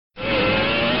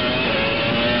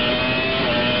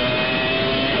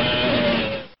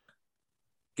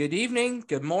Good evening,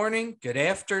 good morning, good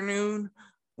afternoon,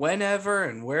 whenever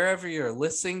and wherever you're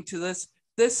listening to this.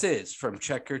 This is From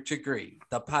Checker to Green,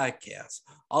 the podcast,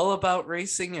 all about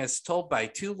racing as told by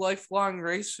two lifelong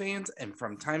race fans and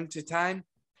from time to time,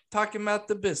 talking about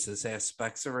the business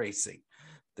aspects of racing.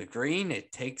 The green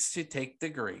it takes to take the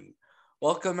green.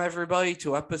 Welcome, everybody,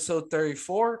 to episode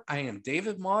 34. I am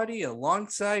David Maudie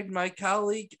alongside my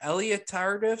colleague, Elliot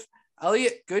Tardif.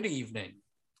 Elliot, good evening.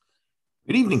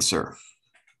 Good evening, sir.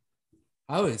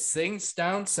 How is things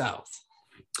down south?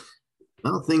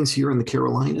 Well, things here in the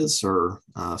Carolinas are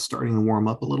starting to warm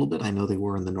up a little bit. I know they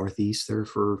were in the Northeast there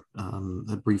for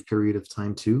a brief period of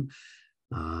time, too.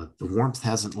 The warmth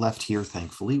hasn't left here,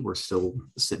 thankfully. We're still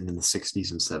sitting in the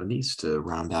 60s and 70s to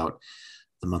round out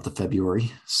the month of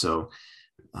February. So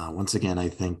once again, I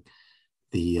think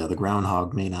the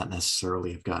groundhog may not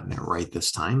necessarily have gotten it right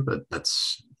this time, but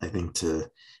that's, I think, to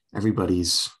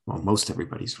most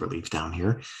everybody's relief down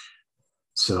here.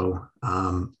 So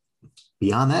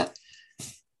beyond that,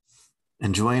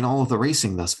 enjoying all of the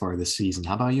racing thus far this season.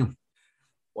 How about you?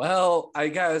 Well, I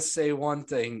gotta say one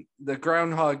thing. The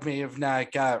groundhog may have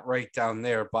not got it right down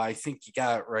there, but I think you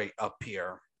got it right up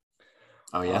here.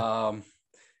 Oh, yeah?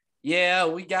 Yeah,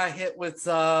 we got hit with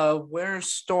winter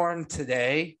storm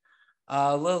today.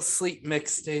 A little sleet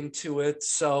mixed into it.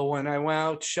 So when I went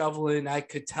out shoveling, I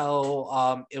could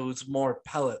tell it was more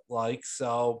pellet-like.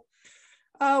 So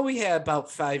we had about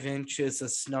 5 inches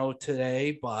of snow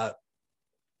today, but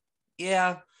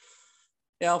yeah,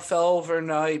 fell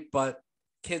overnight, but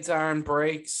kids are on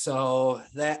break, so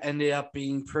that ended up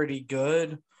being pretty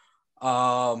good.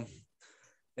 Yeah,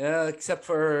 except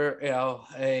for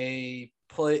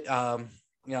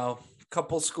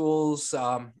couple schools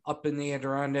up in the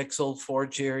Adirondacks Old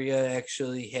Forge area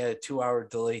actually had a 2-hour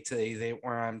delay today. They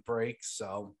were on break,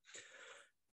 so.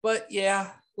 But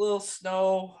yeah, little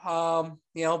snow,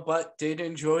 but did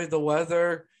enjoy the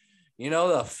weather. The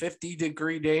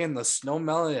 50-degree day and the snow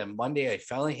melted, and Monday I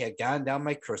finally had gotten down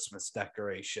my Christmas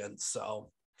decorations. So,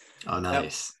 Oh,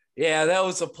 nice. That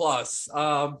was a plus.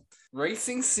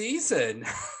 Racing season.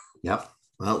 Yep.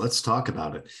 Well, let's talk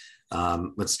about it.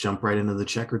 Let's jump right into the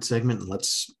checkered segment and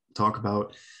let's talk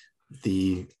about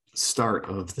the start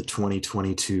of the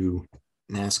 2022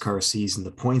 NASCAR season, the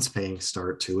points paying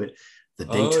start to it, the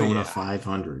Daytona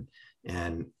 500.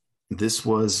 And this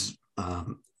was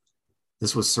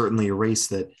certainly a race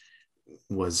that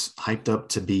was hyped up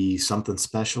to be something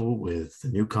special with the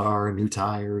new car, new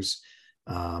tires,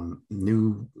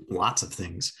 new lots of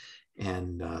things,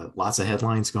 and lots of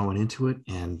headlines going into it.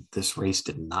 And this race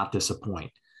did not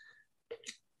disappoint.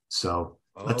 So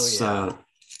let's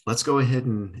go ahead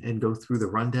and go through the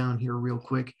rundown here real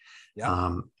quick.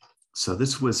 Yeah. So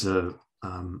this was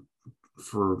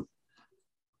for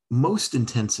most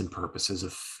intents and purposes, a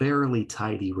fairly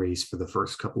tidy race for the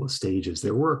first couple of stages.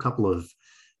 There were a couple of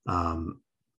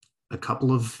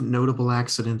notable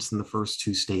accidents in the first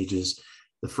two stages.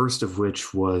 The first of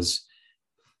which was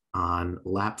on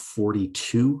lap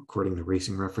 42, according to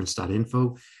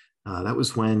racingreference.info. That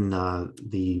was when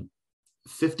the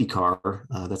 50 car,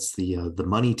 that's the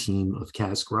money team of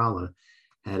Kaz Grala,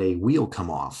 had a wheel come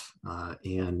off.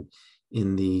 And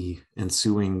in the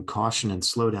ensuing caution and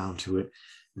slowdown to it,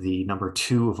 the number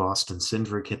 2 of Austin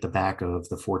Cindric hit the back of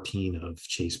the 14 of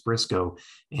Chase Briscoe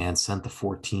and sent the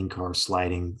 14 car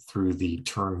sliding through the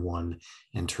turn 1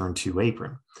 and turn 2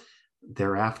 apron.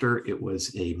 Thereafter, it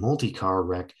was a multi-car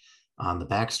wreck on the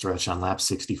backstretch on lap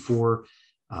 64,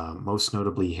 most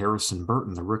notably Harrison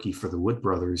Burton, the rookie for the Wood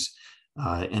brothers,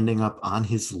 ending up on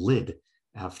his lid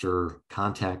after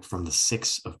contact from the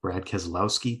 6 of Brad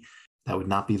Keselowski. That would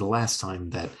not be the last time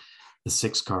that the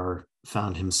 6 car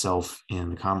found himself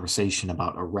in a conversation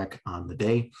about a wreck on the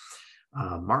day.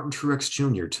 Martin Truex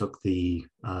Jr. took the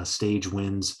stage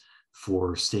wins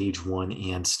for stage 1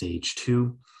 and stage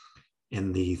 2.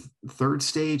 In the third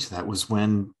stage, that was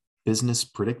when business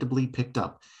predictably picked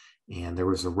up, and there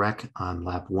was a wreck on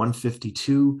lap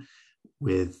 152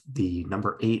 with the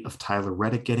number 8 of Tyler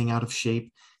Reddick getting out of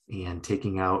shape and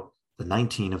taking out the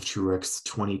 19 of Truex, the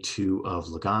 22 of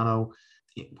Logano,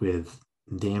 with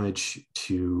damage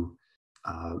to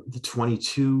the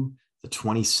 22, the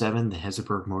 27, the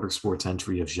Hesselberg Motorsports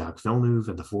entry of Jacques Villeneuve,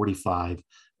 and the 45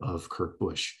 of Kurt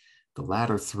Busch. The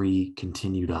latter 3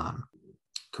 continued on.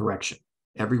 Correction.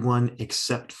 Everyone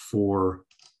except for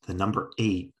the number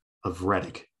 8 of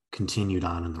Reddick continued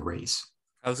on in the race.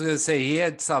 I was going to say he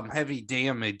had some heavy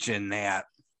damage in that.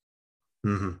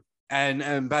 Mm-hmm.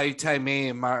 And by the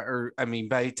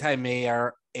time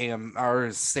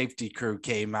our safety crew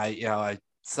came, I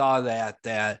saw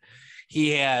that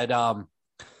he had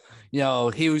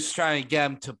he was trying to get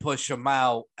him to push him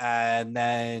out. And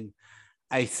then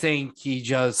I think he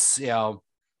just,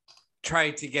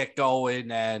 tried to get going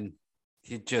and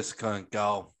he just couldn't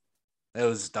go. It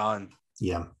was done.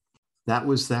 Yeah, that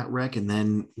was that wreck. And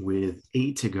then with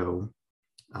 8 to go,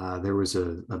 there was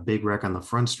a big wreck on the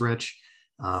front stretch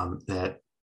that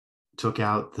took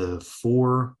out the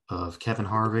 4 of Kevin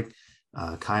Harvick.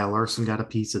 Kyle Larson got a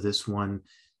piece of this one.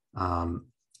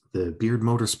 The Beard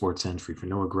Motorsports entry for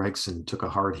Noah Gragson took a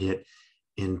hard hit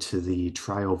into the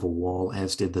tri-oval wall,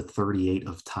 as did the 38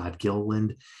 of Todd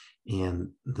Gilliland. And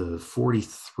the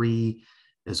 43,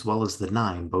 as well as the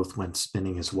 9, both went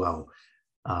spinning as well.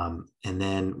 And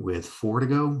then with 4 to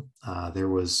go, there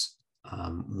was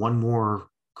one more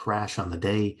crash on the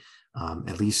day,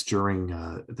 at least during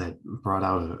that brought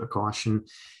out a caution,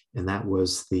 and that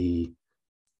was the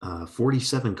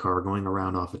 47 car going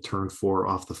around off of turn 4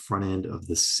 off the front end of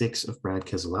the 6 of Brad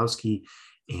Keselowski.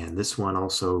 And this one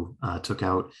also took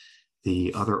out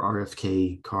the other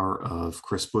RFK car of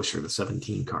Chris Buescher, the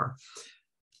 17 car.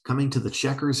 Coming to the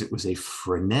checkers, it was a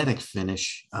frenetic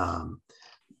finish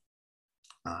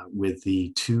with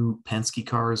the 2 Penske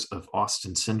cars of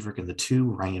Austin Cindric in the 2,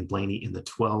 Ryan Blaney in the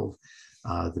 12.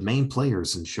 The main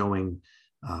players and showing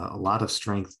a lot of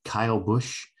strength, Kyle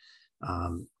Busch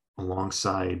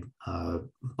alongside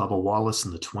Bubba Wallace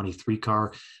in the 23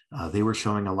 car. They were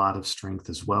showing a lot of strength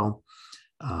as well.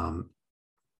 And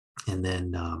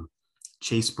then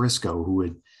Chase Briscoe, who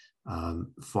had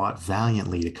fought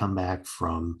valiantly to come back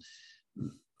from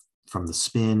the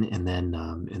spin and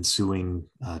then ensuing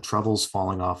troubles,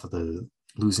 falling off of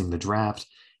losing the draft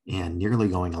and nearly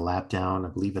going a lap down, I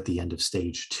believe at the end of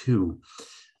stage 2,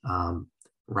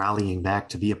 rallying back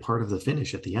to be a part of the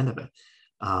finish at the end of it.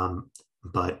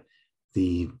 But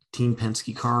the Team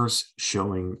Penske cars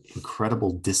showing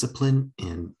incredible discipline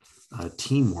and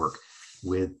teamwork,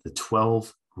 with the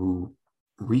 12 who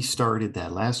restarted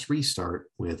that last restart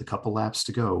with a couple laps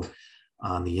to go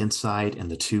on the inside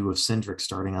and the 2 of Cindric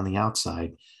starting on the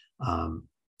outside.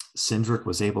 Cindric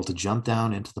was able to jump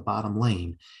down into the bottom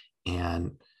lane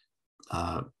and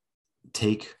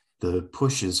take the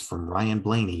pushes from Ryan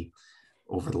Blaney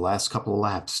over the last couple of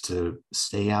laps to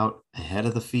stay out ahead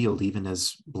of the field, even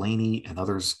as Blaney and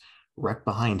others wrecked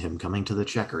behind him coming to the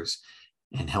checkers,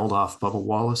 and held off Bubba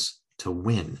Wallace to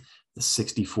win the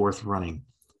 64th running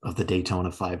of the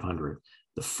Daytona 500.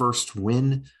 The first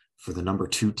win for the number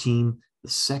 2 team, the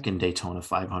second Daytona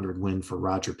 500 win for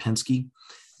Roger Penske,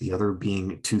 the other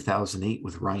being 2008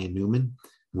 with Ryan Newman,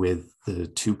 with the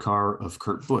 2 car of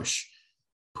Kurt Busch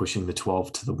pushing the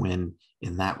 12 to the win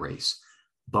in that race.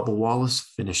 Bubba Wallace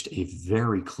finished a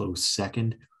very close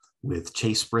second, with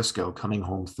Chase Briscoe coming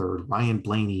home third. Ryan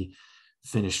Blaney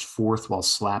finished 4th while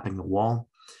slapping the wall.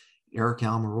 Eric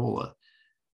Almirola,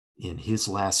 in his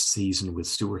last season with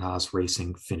Stewart-Haas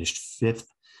Racing, finished 5th.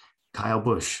 Kyle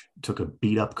Busch took a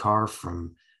beat-up car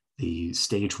from the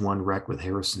stage 1 wreck with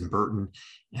Harrison Burton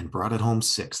and brought it home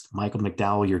 6th. Michael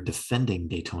McDowell, your defending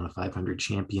Daytona 500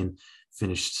 champion,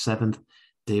 finished 7th.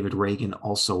 David Reagan,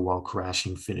 also while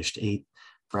crashing, finished 8th.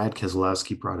 Brad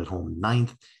Keselowski brought it home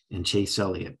 9th, and Chase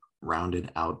Elliott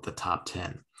rounded out the top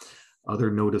 10. Other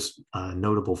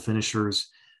notable finishers,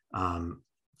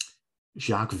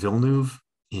 Jacques Villeneuve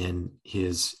in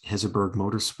his Heseberg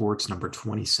Motorsports number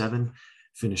 27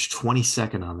 finished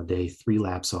 22nd on the day, 3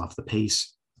 laps off the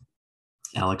pace.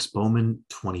 Alex Bowman,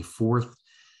 24th.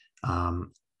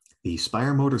 The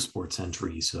Spire Motorsports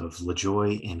entries of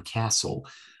LaJoie and Castle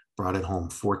brought it home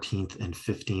 14th and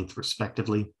 15th,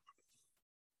 respectively.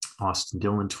 Austin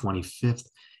Dillon, 25th.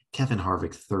 Kevin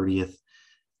Harvick, 30th.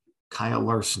 Kyle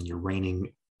Larson, your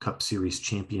reigning Cup Series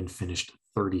champion, finished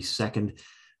 32nd,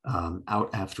 out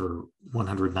after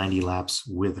 190 laps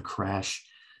with a crash.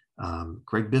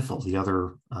 Greg Biffle, the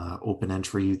other open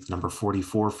entry, number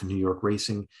 44 for New York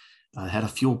Racing, had a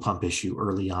fuel pump issue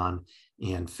early on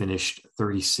and finished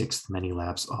 36th, many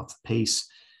laps off the pace.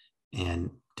 And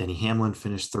Denny Hamlin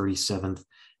finished 37th,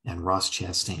 and Ross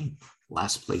Chastain,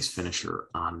 last place finisher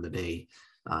on the day,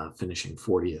 finishing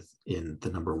 40th in the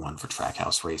number 1 for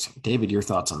Trackhouse Racing. David, your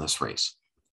thoughts on this race?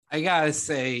 I gotta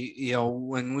say,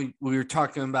 when we were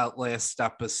talking about last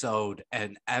episode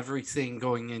and everything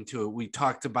going into it, we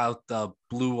talked about the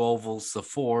blue ovals, the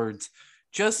Fords,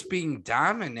 just being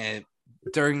dominant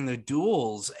during the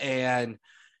duels, and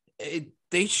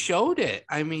they showed it.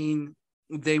 I mean,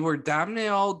 they were dominant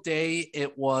all day.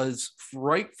 It was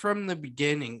right from the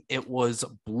beginning. It was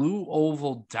blue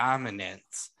oval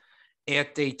dominance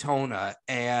at Daytona,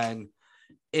 and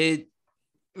it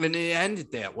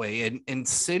ended that way. And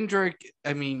Cindric,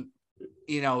 I mean,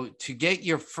 to get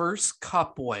your first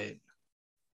Cup win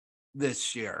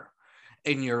this year,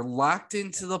 and you're locked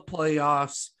into the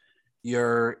playoffs.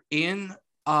 You're in,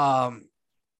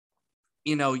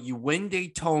 you win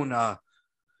Daytona,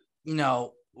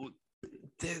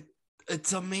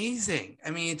 it's amazing. I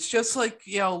mean, it's just like,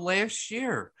 last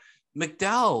year,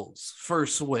 McDowell's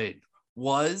first win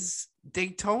was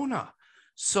Daytona.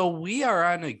 So we are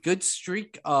on a good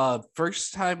streak of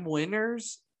first time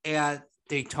winners at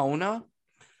Daytona.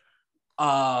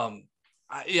 Bubba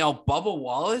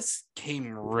Wallace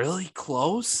came really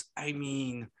close. I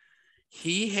mean,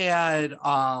 he had,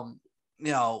 I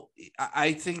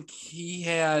think he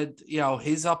had,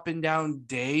 his up and down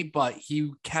day, but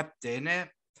he kept in it.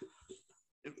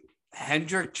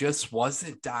 Hendrick just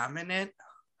wasn't dominant.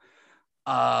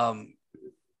 And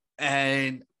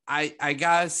I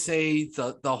gotta say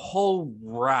the whole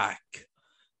wreck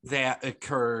that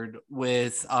occurred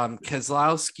with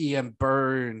Keselowski and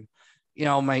Byrne,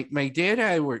 my dad and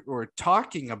I were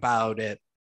talking about it,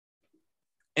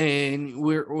 and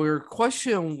we're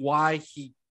questioning why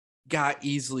he got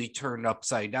easily turned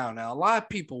upside down. Now, a lot of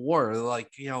people were like,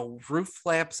 roof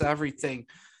flaps, everything.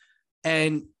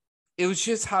 And it was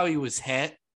just how he was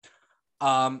hit.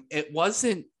 It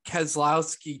wasn't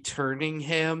Keselowski turning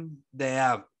him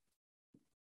that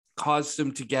caused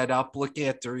him to get up. Looking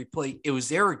at the replay, it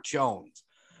was Eric Jones.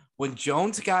 When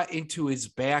Jones got into his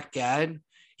back end,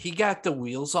 he got the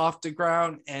wheels off the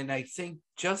ground, and I think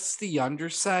just the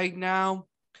underside now.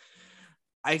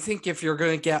 I think if you're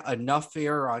going to get enough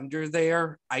air under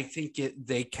there, I think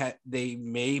they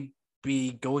may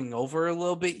be going over a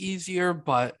little bit easier.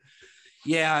 But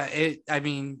yeah, it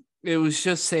was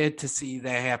just sad to see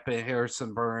that happen to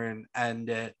Harrison Byrne,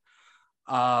 and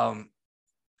I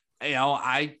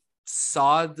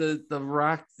saw the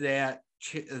wreck that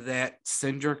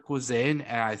Cindric was in,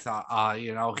 and I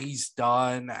thought, he's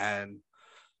done, and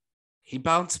he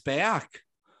bounced back.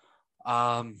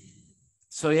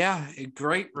 So yeah, a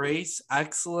great race,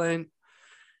 excellent,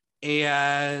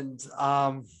 and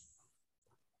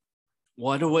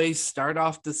what a way to start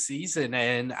off the season.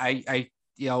 And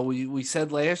we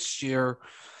said last year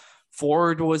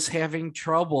Ford was having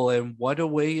trouble, and what a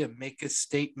way to make a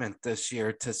statement this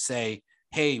year to say,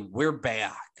 hey, we're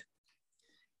back.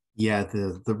 Yeah,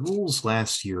 the rules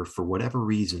last year, for whatever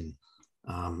reason,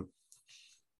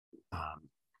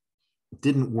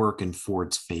 didn't work in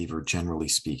Ford's favor, generally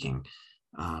speaking.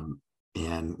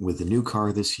 And with the new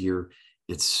car this year,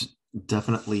 it's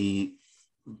definitely,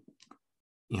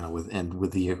 with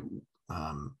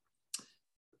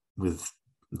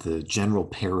the general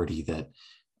parity that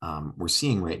we're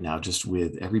seeing right now, just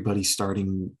with everybody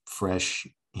starting fresh,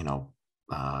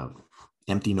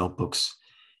 empty notebooks,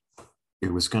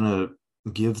 it was going to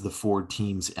give the Ford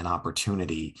teams an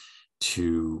opportunity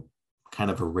to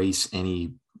kind of erase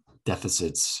any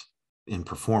deficits in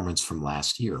performance from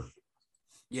last year.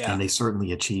 Yeah. And they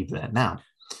certainly achieved that. Now,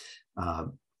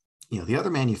 the other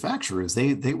manufacturers,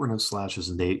 they were no slouches,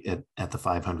 and they at the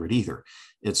 500 either.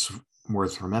 It's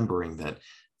worth remembering that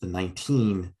the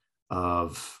 19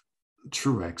 of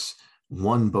Truex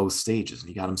won both stages, and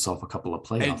he got himself a couple of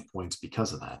playoff points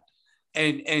because of that.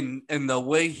 And the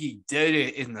way he did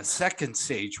it in the second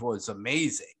stage was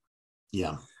amazing.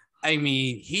 Yeah. I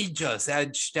mean, he just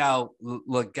edged out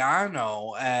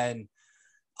Logano, and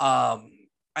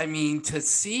to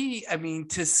see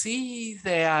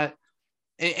that,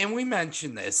 and we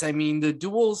mentioned this. I mean, the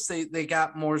duels they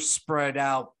got more spread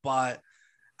out, but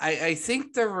I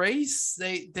think the race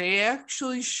they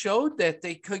actually showed that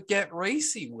they could get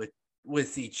racy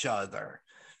with each other,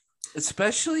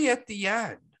 especially at the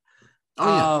end.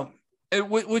 Oh, yeah.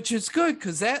 Which is good,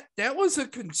 because that was a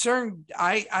concern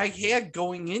I had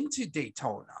going into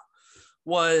Daytona,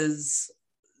 was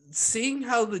seeing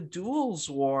how the duels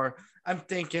were. I'm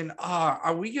thinking,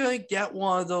 are we going to get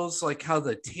one of those like how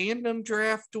the tandem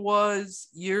draft was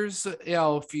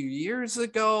a few years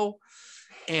ago,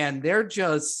 and they're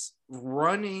just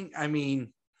running. I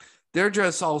mean, they're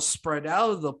just all spread out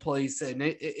of the place, and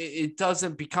it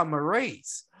doesn't become a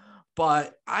race.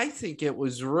 But I think it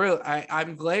was real.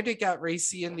 I'm glad it got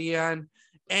racy in the end.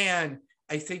 And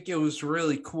I think it was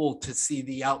really cool to see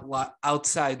the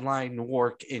outside line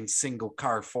work in single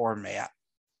car format.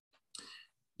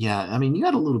 Yeah, I mean, you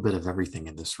had a little bit of everything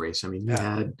in this race. I mean, you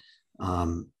had,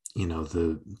 the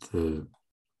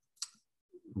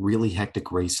really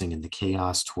hectic racing and the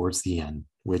chaos towards the end,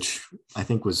 which I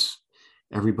think was,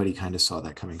 everybody kind of saw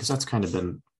that coming, because that's kind of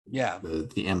been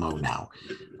the MO now.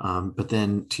 But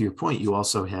then, to your point, you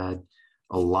also had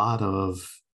a lot of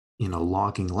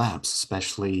logging laps,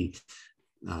 especially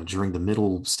during the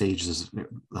middle stages,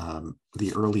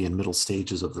 the early and middle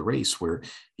stages of the race, where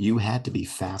you had to be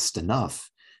fast enough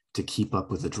to keep up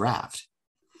with the draft.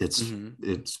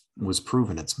 It was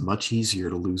proven it's much easier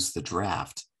to lose the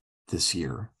draft this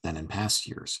year than in past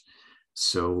years.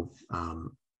 So,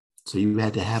 so you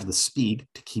had to have the speed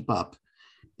to keep up,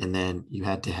 and then you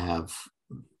had to have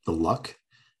the luck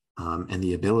and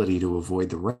the ability to avoid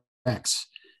the wrecks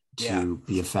to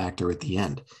be a factor at the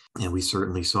end. And we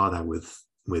certainly saw that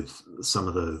with some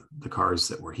of the cars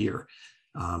that were here.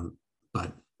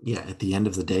 But yeah, at the end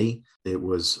of the day, it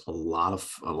was a lot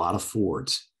of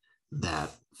Fords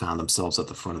that found themselves at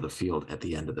the front of the field at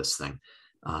the end of this thing.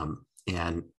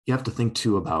 And you have to think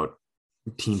too about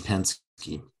Team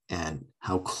Penske and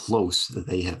how close that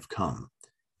they have come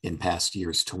in past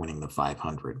years to winning the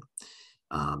 500.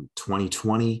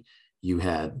 2020, you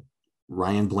had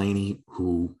Ryan Blaney,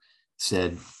 who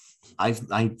said,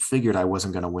 I figured I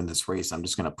wasn't going to win this race. I'm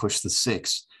just going to push the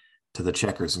 6 to the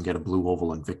checkers and get a blue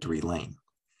oval in victory lane.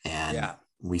 And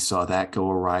we saw that go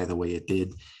awry the way it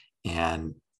did.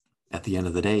 And at the end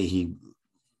of the day, he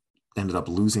ended up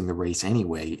losing the race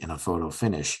anyway in a photo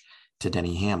finish to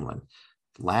Denny Hamlin.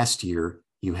 Last year,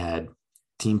 you had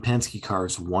Team Penske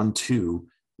cars 1-2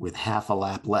 with half a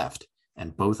lap left,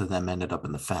 and both of them ended up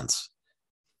in the fence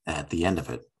at the end of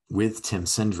it with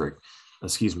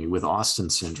with Austin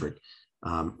Cindric,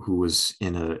 who was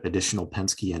in an additional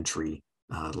Penske entry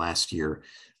last year,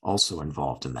 also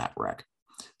involved in that wreck.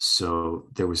 So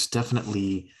there was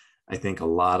definitely, I think, a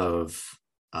lot of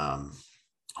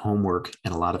homework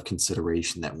and a lot of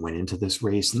consideration that went into this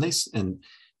race. And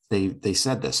they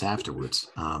said this afterwards.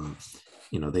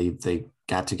 They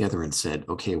got together and said,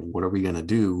 okay, what are we going to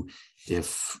do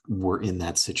if we're in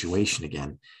that situation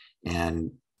again?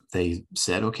 And they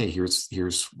said, okay,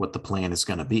 here's what the plan is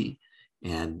going to be.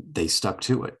 And they stuck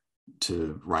to it,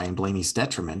 to Ryan Blaney's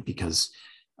detriment, because,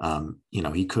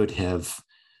 he could have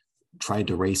tried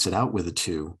to race it out with a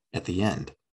 2 at the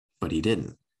end, but he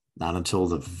didn't. Not until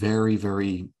the very,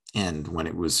 very end, when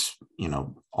it was,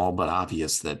 all but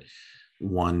obvious that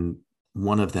one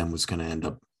of them was going to end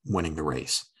up winning the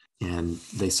race. And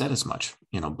they said as much.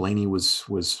 Blaney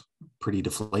was pretty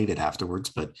deflated afterwards,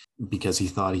 but because he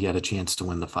thought he had a chance to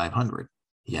win the 500,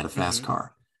 he had a fast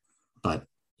car. But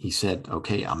he said,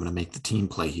 okay, I'm going to make the team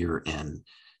play here, and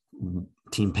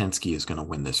Team Penske is going to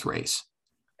win this race.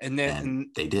 And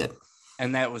they did.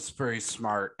 And that was pretty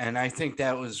smart. And I think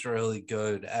that was really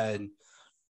good. And,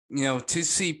 to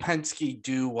see Penske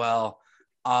do well,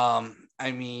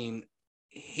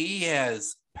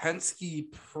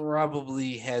 Penske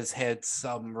probably has had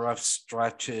some rough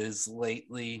stretches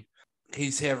lately.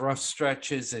 He's had rough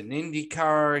stretches in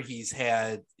IndyCar. He's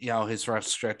had, his rough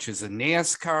stretches in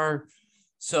NASCAR.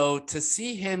 So to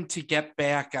see him to get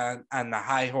back on the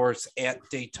high horse at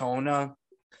Daytona,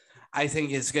 I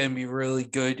think is going to be really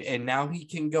good. And now he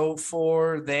can go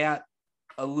for that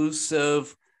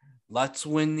elusive, let's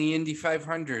win the Indy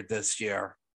 500 this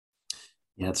year.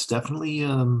 Yeah, it's definitely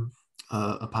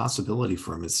a possibility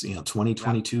for him. It's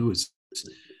 2022 is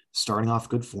starting off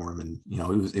good for him, and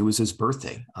it was his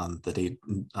birthday on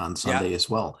Sunday as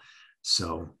well.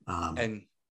 So and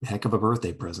heck of a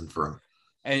birthday present for him.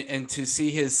 And to see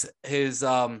his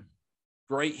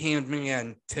right hand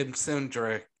man Tim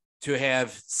Cindric, to have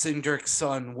Cindric's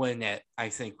son win it, I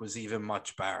think was even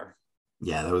much better.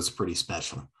 Yeah, that was pretty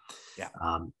special. Yeah.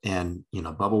 And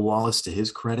Bubba Wallace, to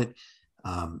his credit,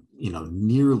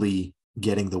 nearly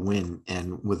getting the win,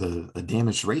 and with a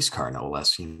damaged race car, no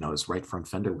less. His right front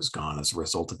fender was gone as a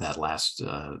result of that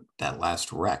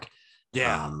last wreck.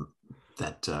 Yeah.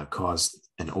 That caused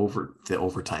the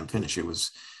overtime finish. It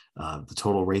was the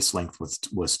total race length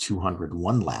was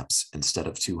 201 laps instead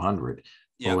of 200,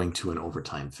 owing to an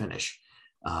overtime finish.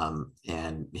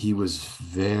 And he was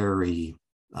very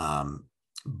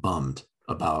bummed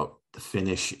about the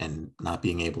finish and not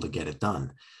being able to get it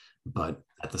done. But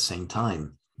at the same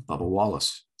time, Bubba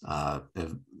Wallace,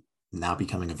 now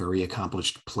becoming a very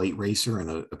accomplished plate racer and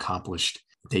an accomplished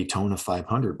Daytona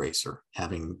 500 racer,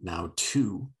 having now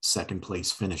 2 second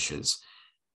place finishes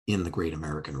in the Great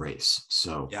American Race.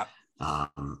 So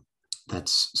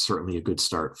that's certainly a good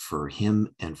start for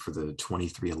him and for the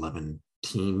 2311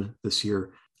 team this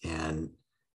year. And,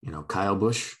 Kyle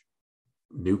Busch,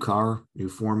 new car, new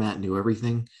format, new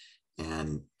everything.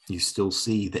 And you still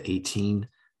see the 18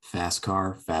 fast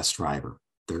car, fast driver.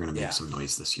 They're going to make some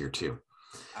noise this year too.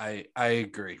 I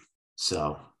agree.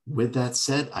 So with that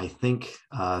said, I think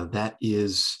that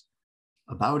is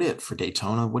about it for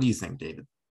Daytona. What do you think, David?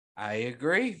 I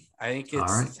agree. I think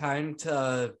it's time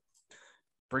to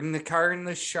bring the car in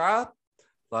the shop.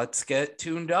 Let's get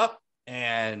tuned up.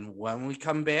 And when we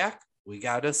come back, we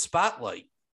got a spotlight.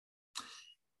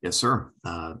 Yes, sir.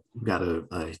 We've got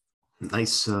a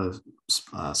nice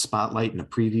spotlight and a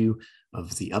preview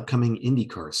of the upcoming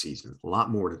IndyCar season. A lot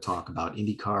more to talk about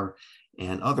IndyCar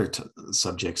and other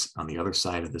subjects on the other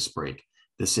side of this break.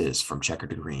 This is From Checker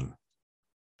to Green.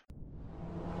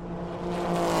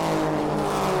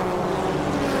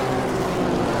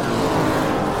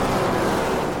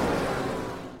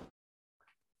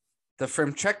 The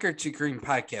From Checker to Green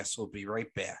podcast will be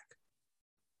right back.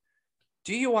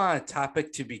 Do you want a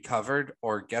topic to be covered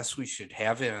or guess we should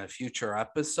have in a future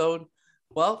episode?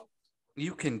 Well,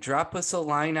 you can drop us a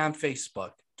line on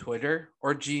Facebook, Twitter,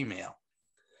 or Gmail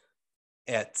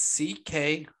at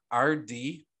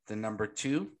CKRD, the number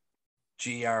 2,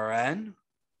 GRN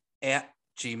at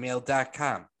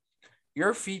gmail.com.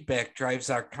 Your feedback drives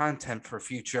our content for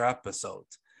future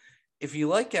episodes. If you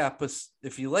like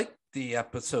the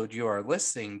episode you are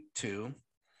listening to,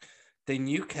 then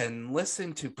you can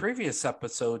listen to previous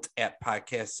episodes at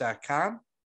podcast.com,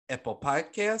 Apple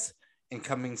Podcasts, and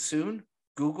coming soon,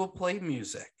 Google Play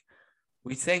Music.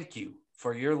 We thank you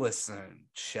for your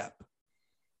listenership.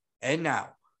 And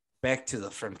now, back to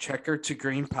the From Checker to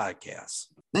Green podcast.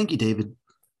 Thank you, David.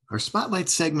 Our spotlight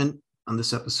segment on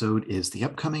this episode is the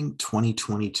upcoming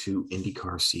 2022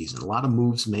 IndyCar season. A lot of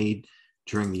moves made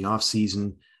during the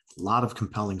offseason, a lot of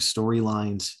compelling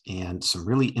storylines, and some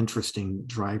really interesting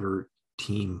driver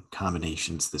team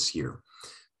combinations this year.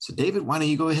 So, David, why don't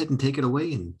you go ahead and take it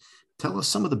away and tell us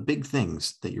some of the big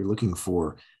things that you're looking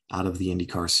for out of the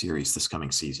IndyCar series this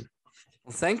coming season.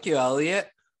 Well, thank you, Elliot.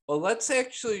 Well, let's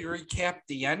actually recap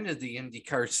the end of the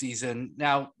IndyCar season.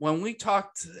 Now, when we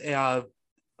talked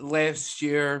last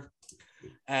year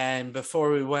and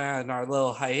before we went on our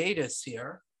little hiatus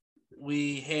here,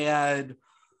 we had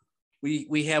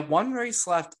one race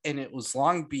left, and it was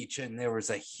Long Beach, and there was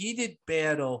a heated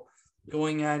battle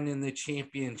going on in the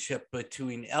championship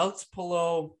between Alex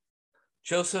Palou,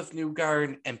 Joseph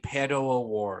Newgarden, and Pato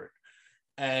O'Ward.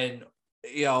 And,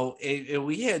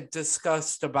 we had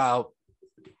discussed about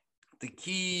the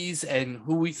keys and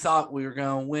who we thought we were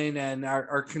going to win. And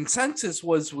our consensus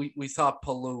was we thought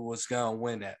Palou was going to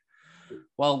win it.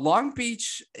 Well, Long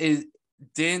Beach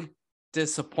didn't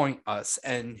disappoint us.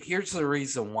 And here's the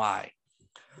reason why.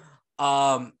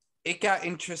 It got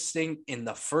interesting in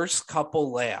the first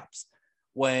couple laps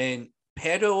when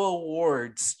Pato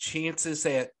O'Ward's chances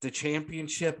at the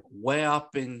championship went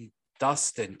up in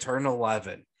dust in turn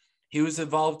 11. He was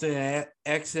involved in an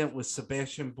accident with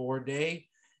Sebastian Bourdais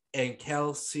and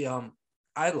Calcium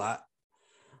Islet.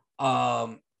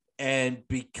 And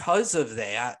because of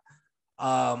that,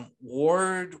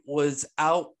 Ward was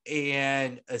out,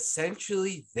 and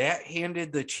essentially that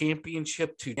handed the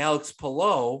championship to Alex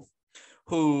Palou,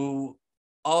 who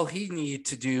all he needed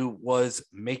to do was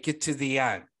make it to the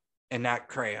end and not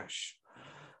crash.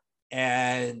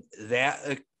 And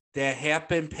that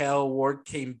happened. Pato O'Ward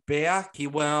came back. He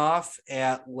went off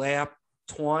at lap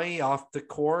 20 off the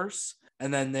course.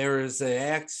 And then there was an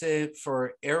accident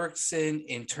for Ericsson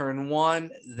in turn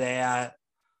 1 that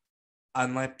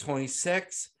on lap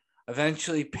 26.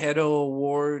 Eventually, Pato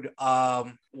O'Ward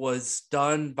was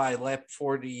done by lap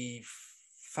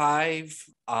 45,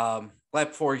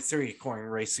 lap 43, according to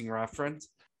Racing Reference.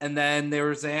 And then there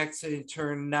was an accident in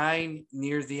turn 9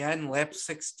 near the end, lap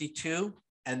 62.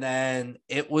 And then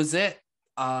it was it.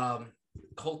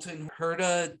 Colton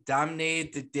Herta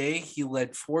dominated the day. He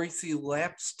led 43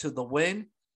 laps to the win.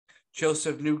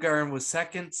 Joseph Newgarden was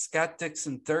second, Scott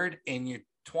Dixon third, and your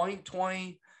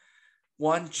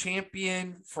 2021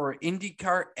 champion for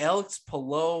IndyCar, Alex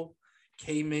Palou,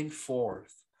 came in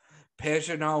fourth.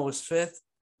 Pagenaud was fifth,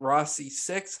 Rossi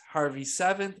sixth, Harvey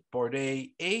seventh,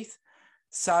 Bourdais eighth,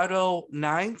 Sato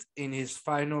ninth in his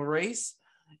final race,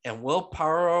 and Will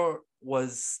Power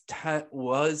was 10th.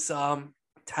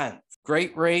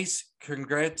 Great race.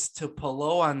 Congrats to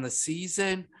Palou on the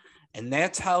season. And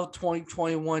that's how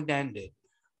 2021 ended.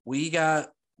 We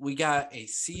got a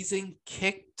season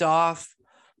kicked off.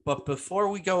 But before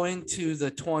we go into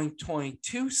the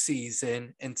 2022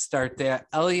 season and start that,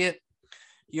 Elliot,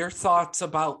 your thoughts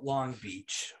about Long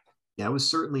Beach? Yeah, it was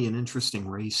certainly an interesting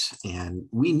race. And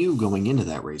we knew going into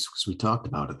that race, because we talked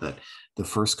about it, that the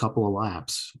first couple of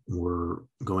laps were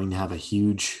going to have a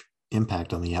huge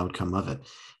impact on the outcome of it.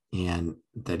 And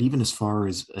that even as far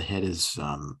as ahead as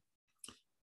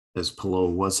Palou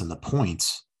was in the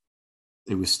points,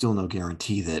 it was still no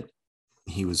guarantee that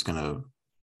he was going to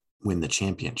win the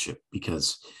championship,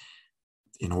 because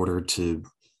in order to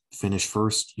finish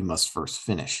first, you must first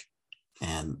finish.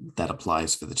 And that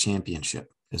applies for the championship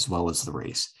as well as the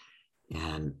race.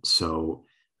 And so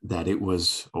that it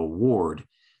was O'Ward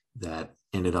that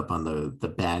ended up on the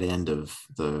bad end of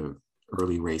the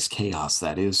early race chaos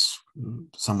that is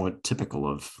somewhat typical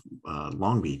of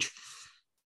Long Beach.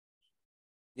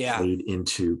 Yeah. played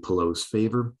into Pelot's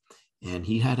favor, and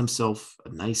he had himself a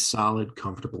nice, solid,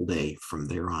 comfortable day from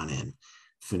there on in,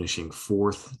 finishing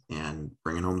fourth and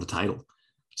bringing home the title.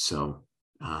 So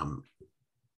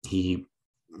he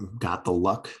got the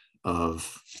luck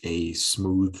of a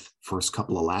smooth first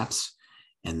couple of laps,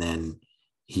 and then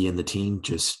he and the team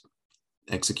just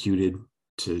executed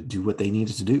to do what they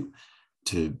needed to do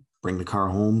to bring the car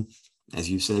home. As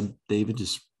you said, David,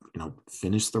 just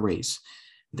finish the race.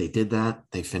 They did that.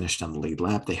 They finished on the lead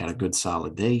lap. They had a good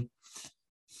solid day.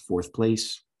 Fourth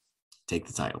place, take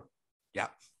the title. Yeah,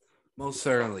 most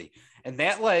certainly. And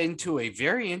that led into a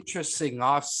very interesting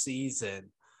off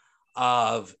season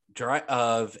of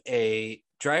a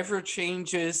driver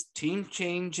changes, team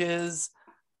changes,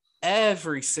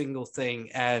 every single thing.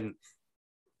 And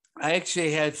I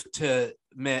actually have to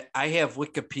admit, I have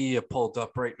Wikipedia pulled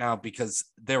up right now because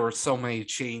there were so many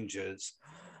changes.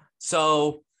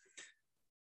 So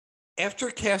after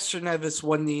Castroneves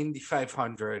won the Indy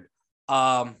 500,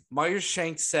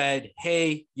 Meyershank said,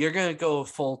 hey, you're going to go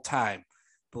full time.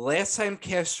 The last time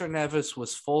Castroneves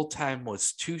was full time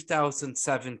was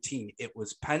 2017. It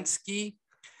was Penske,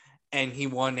 and he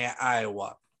won at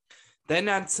Iowa. Then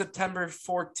on September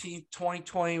 14th,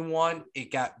 2021,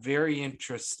 it got very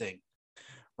interesting.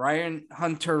 Ryan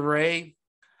Hunter-Reay,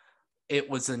 it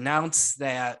was announced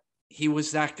that he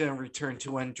was not going to return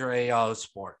to Andretti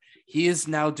Autosport. He is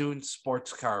now doing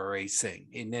sports car racing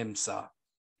in IMSA.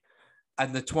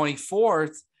 On the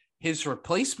 24th, his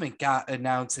replacement got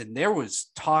announced, and there was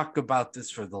talk about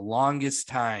this for the longest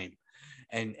time.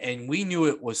 And we knew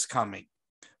it was coming.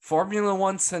 Formula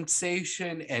One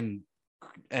sensation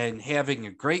and having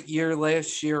a great year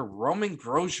last year, Roman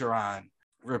Grosjean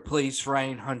replaced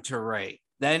Ryan Hunter-Reay.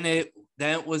 Then it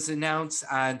was announced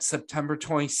on September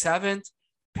 27th,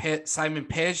 Simon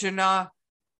Pagenaud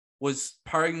was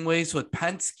parting ways with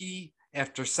Penske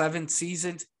after 7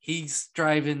 seasons. He's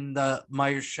driving the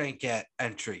Meyershank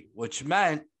entry, which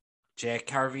meant Jack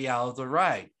Harvey out of the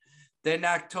ride. Then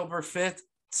October 5th,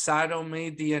 Sato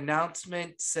made the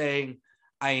announcement saying,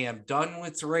 I am done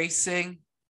with racing.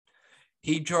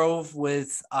 He drove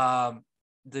with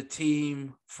the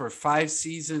team for 5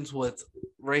 seasons with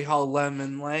Rahal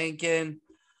Lemon-Langen.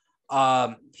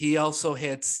 He also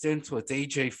had stints with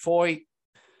AJ Foyt.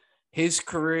 His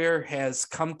career has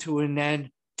come to an end.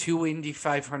 2 Indy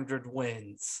 500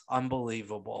 wins.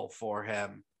 Unbelievable for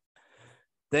him.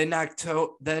 Then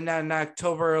on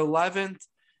October 11th,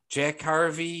 Jack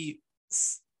Harvey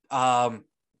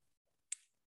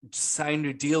signed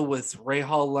a deal with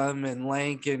Rahal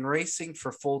Lemon-Langen Racing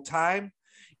for full time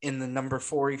in the number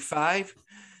 45.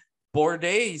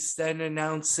 Bourdais then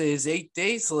announces 8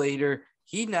 days later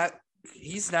he's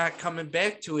not coming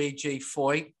back to AJ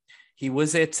Foyt. He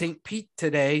was at St. Pete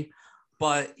today,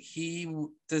 but he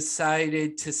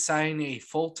decided to sign a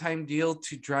full-time deal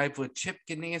to drive with Chip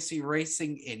Ganassi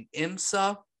Racing in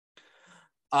IMSA.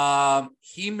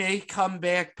 He may come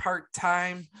back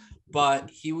part-time, but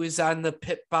he was on the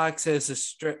pit box as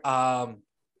a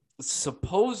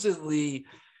supposedly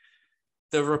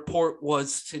the report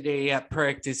was today at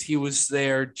practice. He was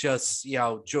there just,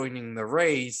 joining the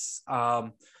race.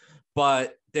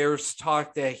 But there's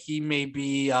talk that he may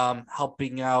be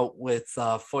helping out with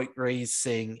Foyt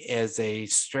Racing as a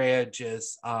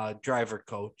strategist, driver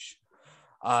coach.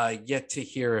 Yet to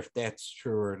hear if that's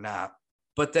true or not.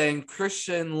 But then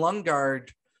Christian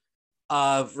Lundgaard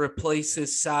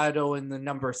replaces Sato in the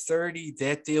number 30.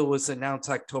 That deal was announced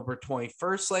October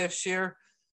 21st last year.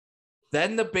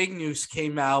 Then the big news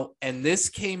came out, and this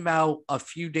came out a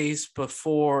few days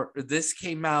before. This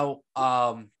came out.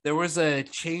 There was a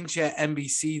change at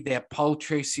NBC that Paul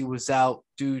Tracy was out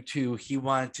due to he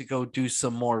wanted to go do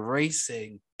some more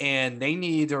racing, and they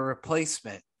needed a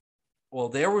replacement. Well,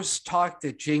 there was talk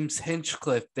that James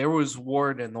Hinchcliffe, there was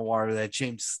word in the water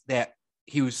that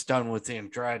he was done with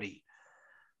Andretti.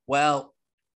 Well,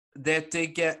 that did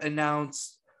get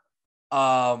announced.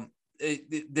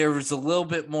 There was a little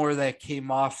bit more that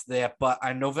came off that, but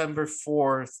on November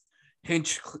 4th,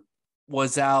 Hinchcliffe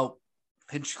was out.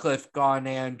 Hinchcliffe gone,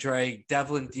 Andre.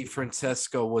 Devlin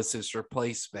DeFrancesco was his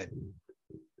replacement.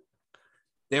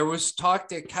 There was talk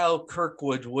that Kyle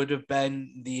Kirkwood would have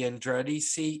been the Andretti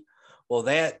seat. Well,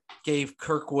 that gave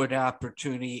Kirkwood an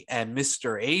opportunity, and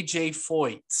Mr. AJ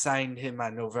Foyt signed him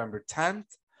on November 10th.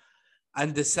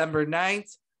 On December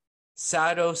 9th,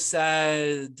 Sato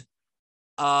said,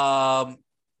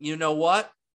 you know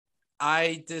what?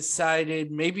 I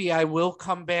decided maybe I will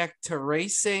come back to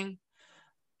racing.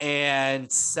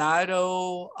 And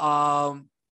Sato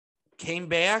came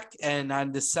back, and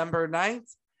on December 9th,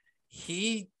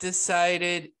 he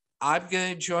decided I'm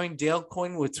going to join Dale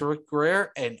Coyne with Rick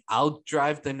Ware, and I'll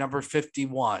drive the number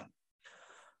 51.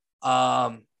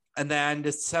 And then on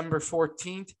December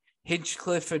 14th,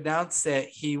 Hinchcliffe announced that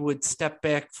he would step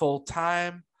back full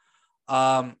time.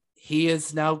 He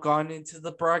has now gone into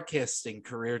the broadcasting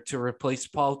career to replace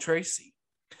Paul Tracy.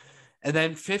 And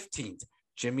then 15th,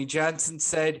 Jimmy Johnson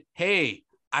said, hey,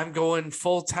 I'm going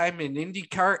full time in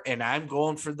IndyCar and I'm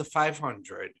going for the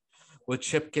 500 with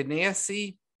Chip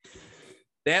Ganassi.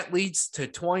 That leads to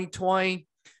 2020.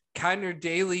 Connor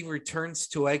Daly returns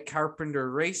to Ed Carpenter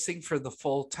Racing for the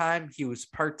full time. He was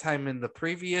part-time in the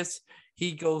previous.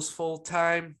 He goes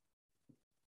full-time.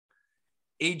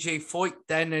 AJ Foyt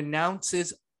then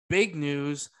announces big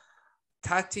news.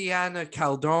 Tatiana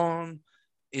Calderon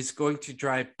is going to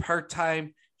drive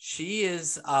part-time. She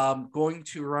is going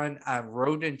to run on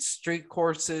road and street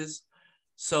courses.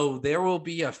 So there will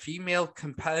be a female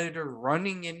competitor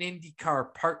running in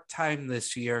IndyCar part-time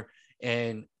this year.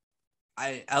 And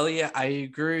Elliot, I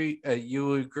agree.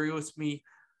 You agree with me.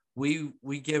 We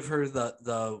give her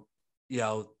the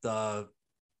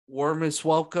warmest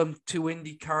welcome to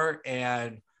IndyCar,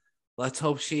 and let's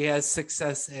hope she has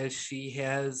success as she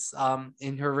has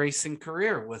in her racing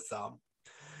career with them.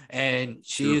 And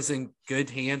she is in good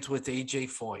hands with AJ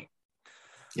Foyt.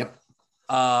 Yep.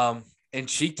 And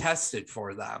she tested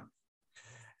for them.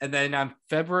 And then on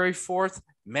February 4th,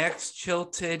 Max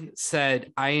Chilton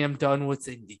said, I am done with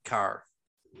IndyCar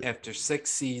after 6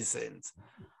 seasons.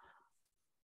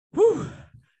 Whew.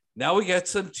 Now we got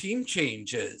some team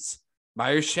changes.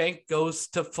 Meyershank goes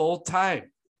to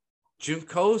full-time.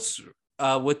 Juncos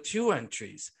with 2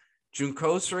 entries.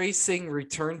 Juncos Racing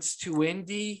returns to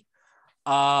Indy.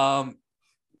 They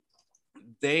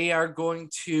are going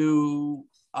to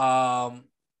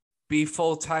be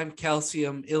full-time.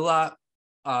 Calcium Ilott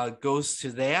goes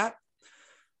to that.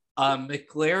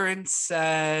 McLaren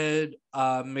said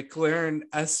Aero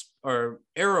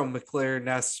McLaren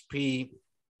SP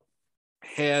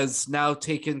has now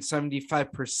taken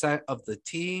 75% of the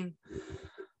team.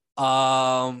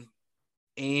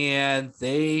 And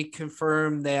they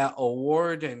confirmed that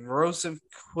Award and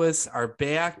Rosenquist are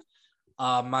back.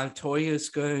 Montoya is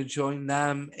going to join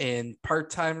them in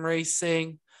part-time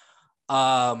racing.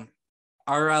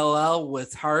 RLL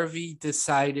with Harvey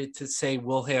decided to say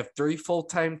we'll have 3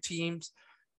 full-time teams.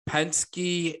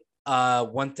 Penske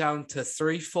went down to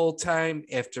 3 full-time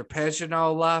after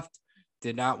Pagenaud left.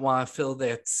 Did not want to fill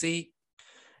that seat.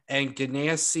 And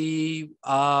Ganassi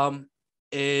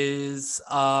is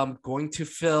going to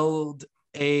fill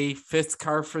a 5th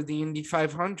car for the Indy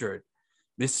 500.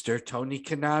 Mr. Tony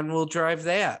Kanaan will drive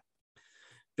that.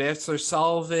 Vasser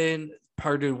Sullivan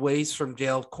parted ways from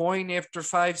Dale Coyne after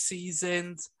 5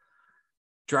 seasons.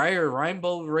 Dreyer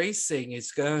Reinbold Racing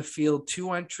is going to field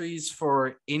 2 entries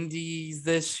for Indy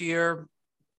this year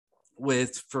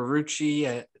with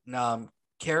Ferrucci and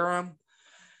Karam.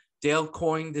 Dale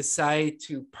Coyne decided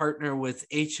to partner with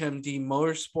HMD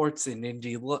Motorsports in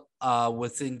Indy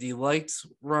with Indy Lights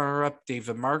runner-up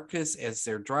David Marcus as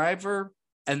their driver.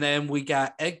 And then we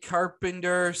got Ed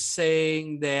Carpenter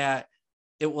saying that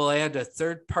it will add a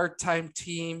 3rd part-time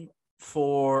team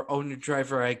for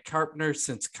owner-driver Ed Carpenter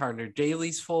since Connor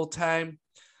Daly's full-time.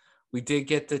 We did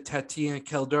get the Tatiana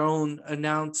Calderon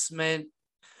announcement.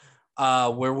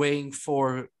 We're waiting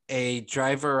for a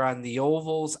driver on the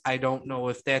ovals. I don't know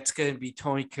if that's going to be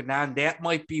Tony Kanaan. That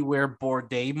might be where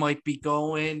Bourdais might be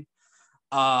going.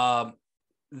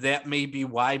 That may be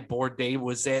why Bourdais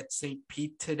was at St.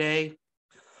 Pete today.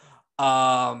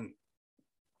 And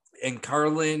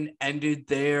Carlin ended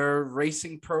their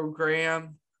racing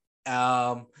program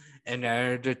and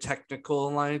entered a technical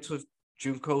alliance with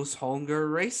Juncos Holger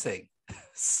Racing.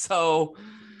 So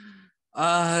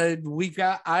we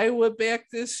got Iowa back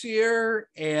this year,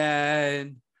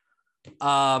 and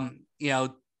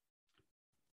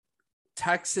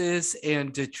Texas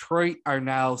and Detroit are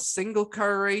now single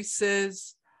car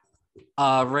races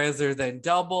rather than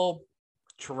double.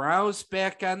 Toronto's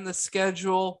back on the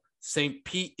schedule. St.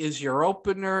 Pete is your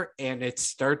opener, and it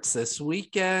starts this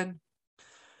weekend.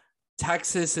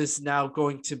 Texas is now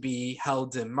going to be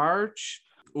held in March,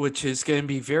 which is going to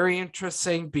be very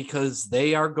interesting because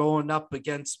they are going up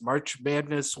against March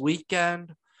Madness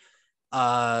weekend.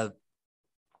 The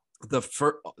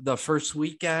first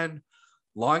weekend,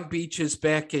 Long Beach is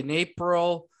back in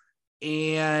April,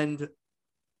 and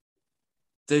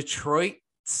Detroit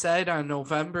said on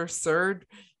November 3rd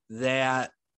that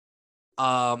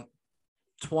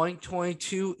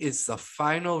 2022 is the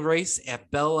final race at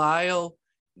Belle Isle.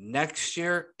 Next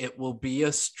year, it will be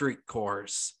a street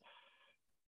course.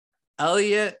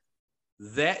 Elliot,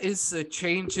 that is the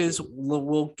changes.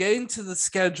 We'll get into the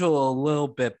schedule a little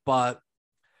bit, but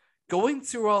going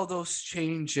through all those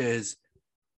changes,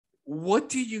 what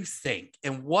do you think,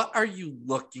 and what are you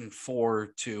looking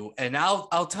forward to? And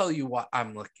I'll tell you what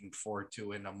I'm looking forward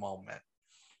to in a moment.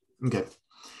 Okay.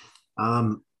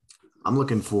 I'm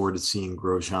looking forward to seeing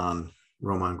Roman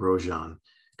Grosjean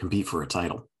compete for a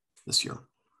title this year.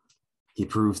 He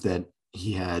proved that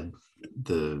he had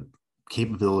the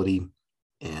capability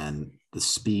and the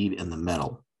speed and the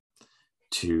mettle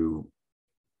to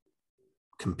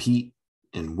compete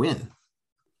and win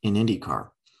in IndyCar.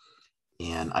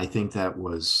 And I think that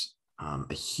was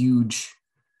a huge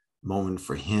moment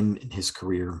for him in his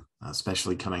career,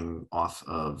 especially coming off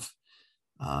of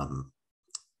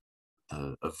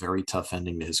a very tough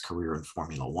ending to his career in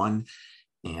Formula One,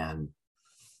 and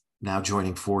now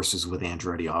joining forces with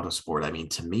Andretti Autosport. I mean,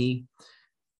 to me,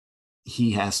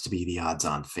 he has to be the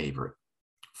odds-on favorite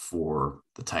for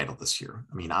the title this year.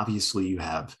 I mean, obviously you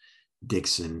have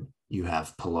Dixon, you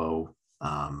have Palou,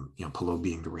 Palou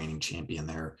being the reigning champion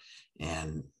there,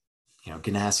 and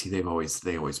Ganassi.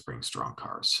 They always bring strong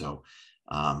cars. So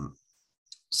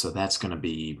that's going to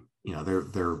be,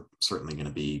 they're certainly going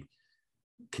to be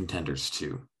contenders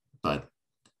too. But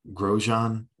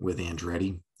Grosjean with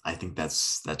Andretti, I think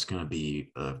that's going to be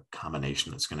a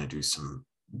combination that's going to do some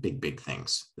big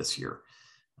things this year.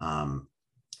 AJ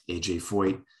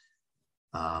Foyt,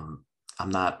 I'm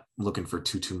not looking for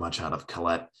too much out of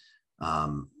Colette.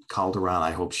 Calderon,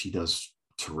 I hope she does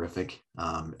terrific,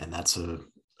 and that's a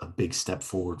big step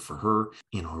forward for her.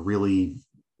 A really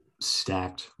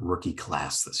stacked rookie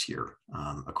class this year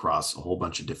across a whole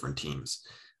bunch of different teams,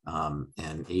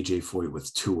 and AJ Foyt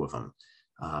with two of them,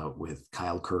 with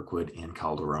Kyle Kirkwood and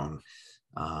Calderon,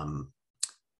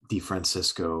 Di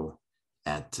Francisco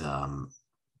at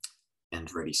Andretti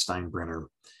Steinbrenner,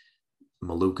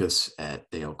 Malukas at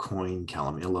Dale Coyne,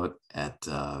 Callum Ilott at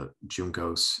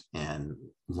Juncos, and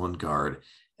Lundgaard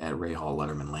at Rahal,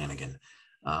 Letterman, Lanigan.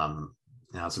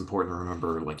 Now, it's important to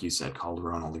remember, like you said,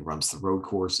 Calderon only runs the road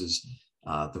courses.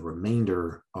 The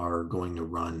remainder are going to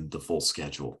run the full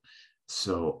schedule.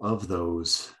 So of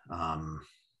those, I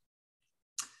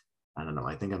don't know.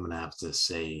 I think I'm going to have to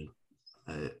say,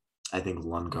 I think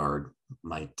Lundgaard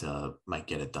might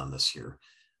get it done this year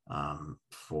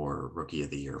for Rookie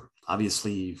of the Year.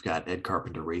 Obviously, you've got Ed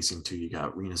Carpenter Racing too. You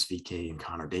got Rinus VeeKay and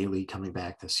Connor Daly coming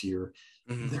back this year.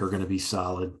 Mm-hmm. They're going to be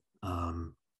solid.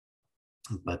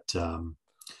 But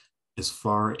as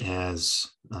far as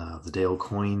the Dale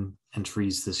Coyne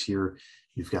entries this year,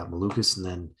 you've got Malukas, and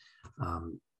then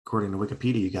according to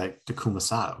Wikipedia, you got Takuma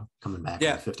Sato coming back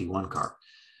in the 51 car.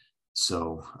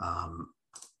 So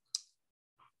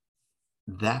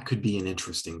that could be an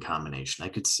interesting combination. I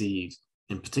could see,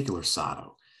 in particular,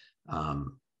 Sato.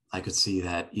 I could see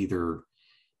that either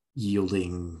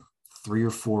yielding 3 or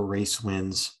 4 race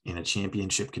wins in a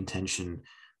championship contention,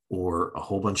 or a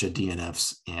whole bunch of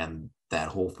DNFs and that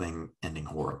whole thing ending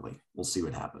horribly. We'll see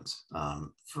what happens.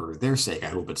 For their sake, I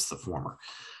hope it's the former.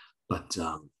 But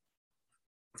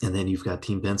and then you've got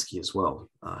Team Penske as well.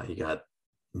 You got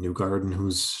Newgarden,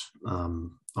 who's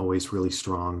always really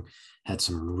strong, had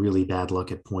some really bad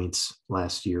luck at points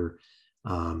last year.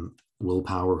 Will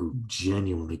Power, who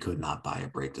genuinely could not buy a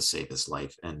break to save his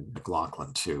life, and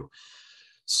McLaughlin too.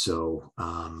 So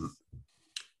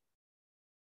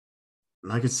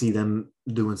I could see them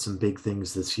doing some big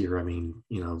things this year. I mean,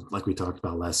 like we talked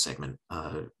about last segment,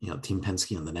 Team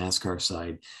Penske on the NASCAR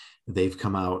side, they've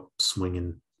come out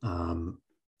swinging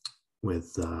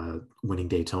with winning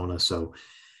Daytona. So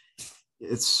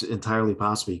it's entirely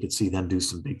possible you could see them do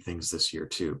some big things this year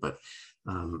too. But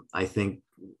I think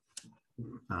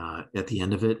at the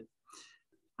end of it,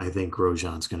 I think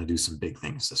Grosjean's going to do some big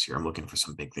things this year. I'm looking for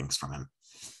some big things from him.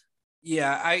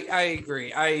 Yeah, I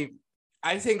agree. I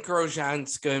think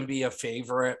Grosjean's going to be a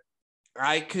favorite.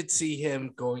 I could see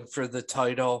him going for the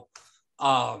title.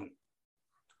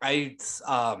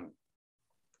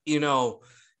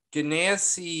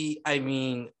 Ganassi, I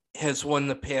mean, has won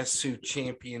the past 2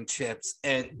 championships,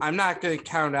 and I'm not going to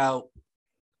count out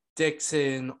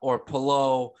Dixon or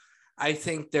Palou. I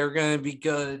think they're going to be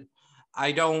good.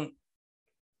 I'd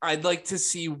like to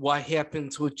see what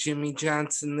happens with Jimmy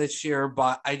Johnson this year,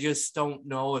 but I just don't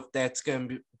know if that's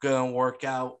going to work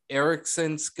out.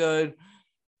 Ericsson's good.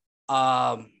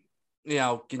 Ganassi's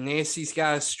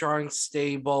got a strong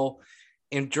stable.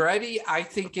 Andretti, I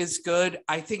think, is good.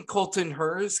 I think Colton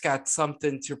Herr's got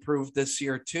something to prove this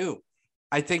year too.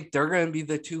 I think they're going to be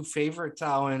the 2 favorites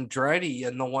out, Andretti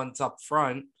and the ones up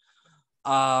front.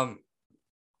 I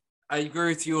agree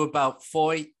with you about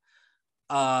Foyt.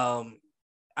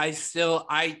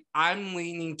 I'm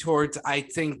leaning towards, I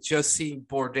think just seeing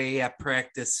Bourdais at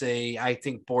practice I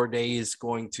think Bourdais is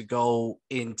going to go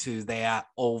into that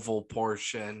oval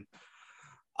portion.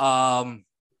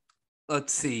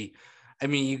 Let's see. I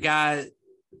mean, you got,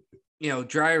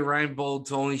 Dreyer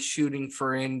Reinbold's only shooting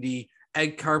for Indy.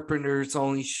 Ed Carpenter's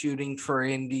only shooting for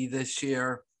Indy this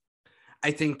year.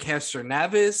 I think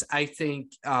Castroneves, I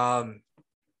think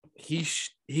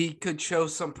he could show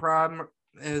some problem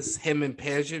as him and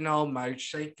Pagenaud.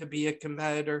 Marchand could be a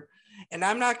competitor. And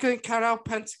I'm not going to count out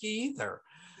Penske either.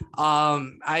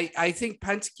 I think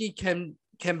Penske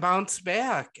can bounce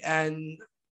back. And,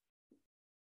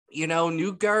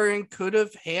 Newgarden could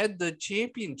have had the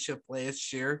championship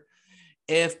last year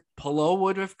if Palou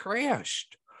would have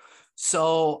crashed.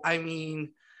 So, I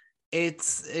mean,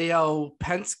 it's,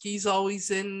 Penske's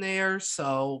always in there.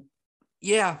 So,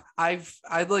 yeah,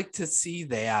 I'd like to see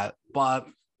that. But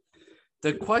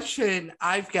the question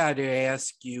I've got to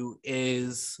ask you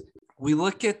is, we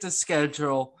look at the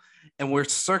schedule and we're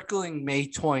circling May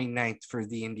 29th for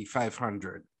the Indy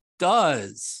 500.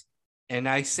 And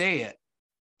I say it,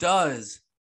 does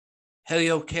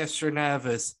Helio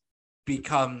Castroneves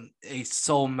become a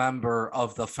sole member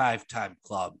of the 5-time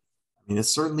club? I mean, it's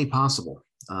certainly possible.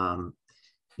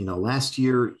 Last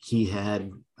year he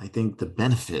had, I think, the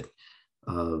benefit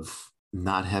of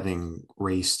not having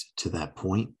raced to that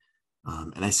point.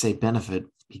 And I say benefit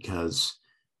because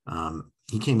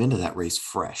he came into that race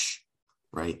fresh,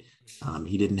 right?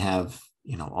 He didn't have,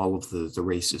 all of the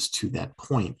races to that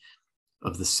point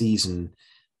of the season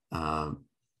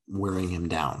wearing him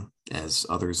down as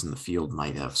others in the field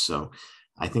might have. So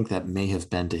I think that may have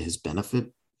been to his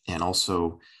benefit and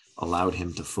also allowed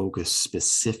him to focus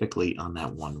specifically on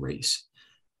that one race.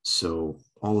 So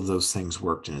all of those things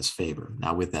worked in his favor.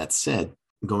 Now, with that said,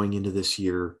 going into this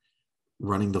year,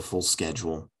 running the full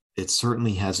schedule, it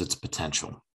certainly has its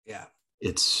potential. Yeah.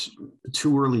 It's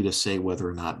too early to say whether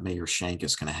or not Mayer Shank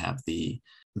is going to have the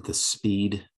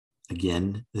speed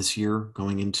again this year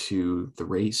going into the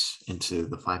race, into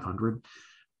the 500.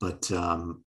 But,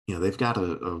 they've got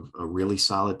a really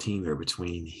solid team there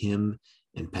between him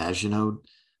and Pagenaud.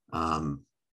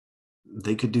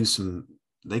 They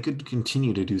could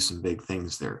continue to do some big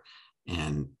things there.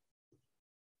 And,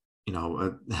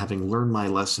 having learned my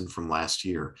lesson from last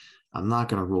year, I'm not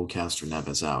going to rule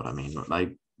Castroneves out. I mean,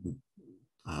 I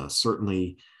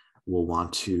certainly will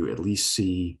want to at least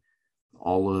see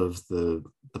all of the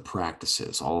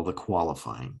practices, all of the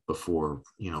qualifying before,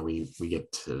 we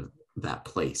get to that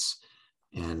place,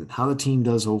 and how the team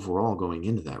does overall going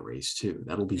into that race too.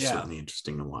 That'll be certainly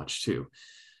interesting to watch too.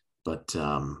 But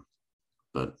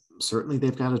certainly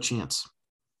they've got a chance.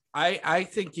 I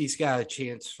think he's got a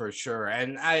chance for sure.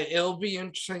 And it'll be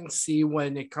interesting to see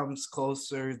when it comes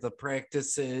closer, the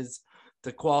practices,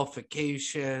 the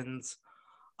qualifications,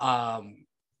 but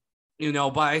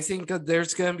I think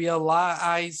there's going to be a lot of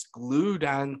eyes glued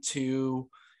onto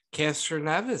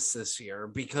Castroneves this year,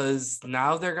 because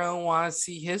now they're going to want to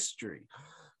see history.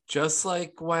 Just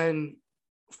like when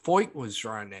Foyt was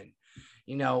running,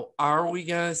 are we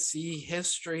going to see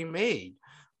history made?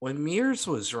 When Mears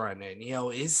was running,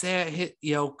 is that hit,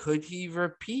 could he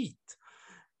repeat?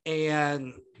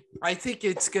 And I think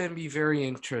it's going to be very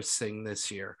interesting this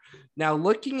year. Now,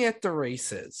 looking at the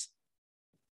races,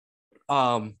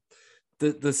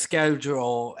 the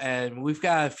schedule, and we've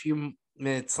got a few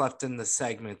minutes left in the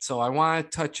segment, so I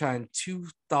want to touch on two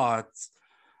thoughts.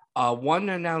 One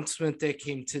announcement that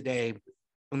came today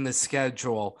in the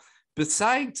schedule.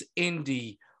 Besides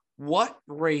Indy, what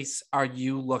race are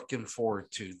you looking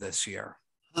forward to this year?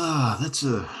 That's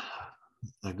a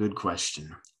good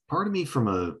question. Part of me, from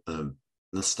a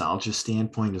nostalgia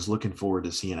standpoint, is looking forward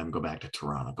to seeing him go back to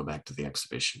Toronto, go back to the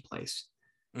exhibition place.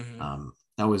 Mm-hmm.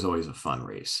 That was always a fun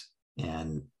race.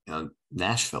 And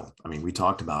Nashville, I mean, we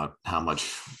talked about how much,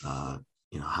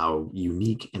 how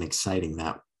unique and exciting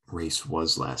that race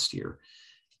was last year.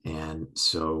 And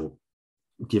so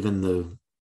given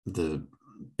the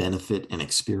benefit and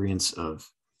experience of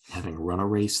having run a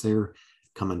race there,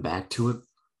 coming back to it,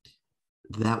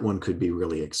 that one could be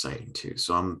really exciting too.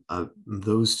 So I'm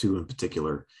those two in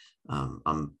particular,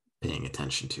 I'm paying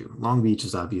attention to. Long Beach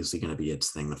is obviously going to be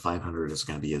its thing. The 500 is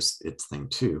going to be its thing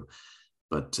too.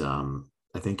 But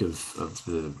I think of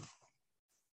the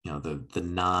the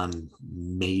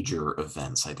non-major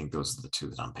events, I think those are the two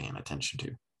that I'm paying attention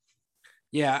to.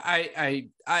 Yeah,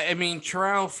 I mean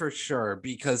Toronto for sure,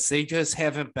 because they just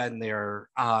haven't been there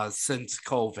since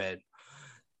COVID,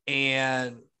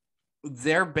 and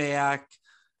they're back.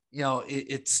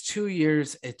 It's 2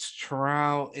 years. It's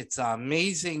Toronto. It's an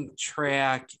amazing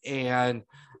track, and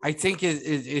I think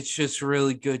it's just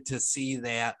really good to see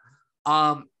that.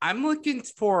 I'm looking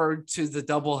forward to the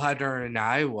doubleheader in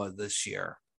Iowa this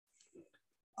year.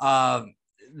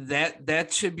 That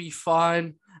should be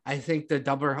fun. I think the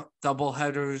double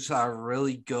headers are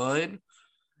really good,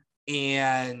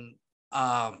 and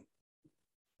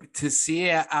to see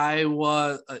at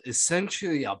Iowa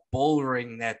essentially a bull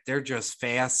ring that they're just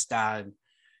fast on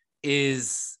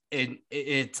is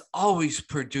it's always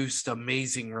produced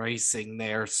amazing racing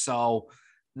there. So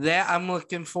that I'm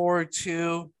looking forward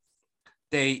to.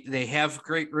 They have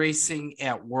great racing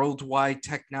at Worldwide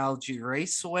Technology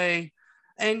Raceway.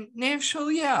 And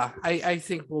Nashville, yeah, I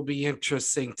think will be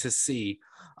interesting to see.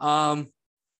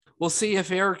 We'll see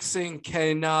if Ericsson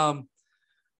can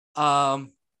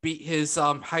beat his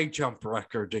high jump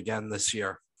record again this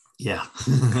year. Yeah.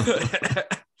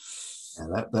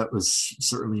 Yeah, that was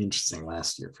certainly interesting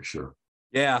last year for sure.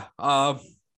 Yeah.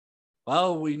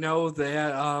 Well, we know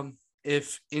that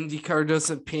if IndyCar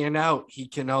doesn't pan out, he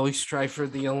can always strive for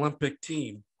the Olympic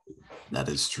team. That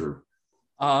is true.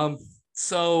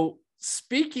 So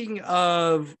speaking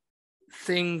of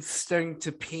things starting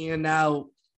to pan out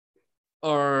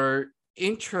or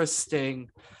interesting,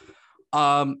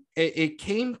 it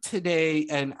came today,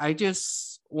 and I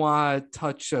just want to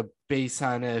touch a base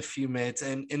on it a few minutes,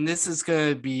 and this is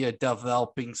going to be a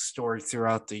developing story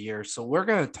throughout the year, so we're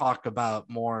going to talk about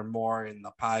more and more in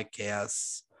the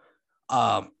podcasts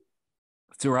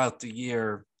throughout the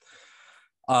year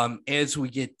as we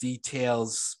get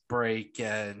details break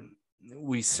and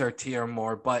we start to hear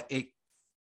more. But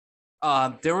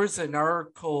there was an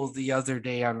article the other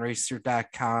day on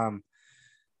racer.com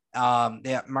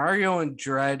that Mario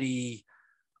Andretti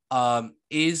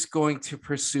is going to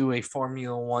pursue a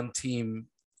Formula One team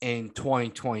in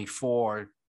 2024.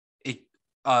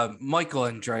 Michael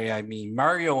Andretti,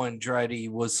 Mario Andretti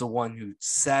was the one who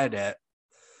said it,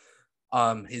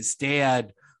 his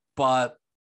dad, but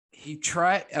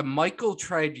Michael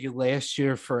tried you last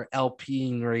year for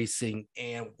Alpine Racing,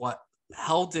 and what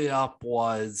held it up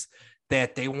was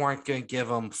that they weren't going to give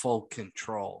him full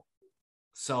control.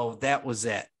 So that was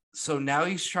it. So now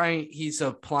he's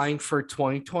applying for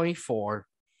 2024,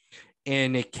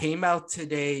 and it came out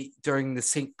today during the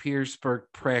St. Petersburg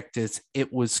practice.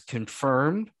 It was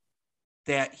confirmed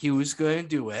that he was going to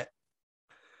do it.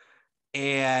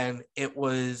 And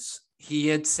he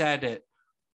had said it,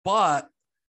 but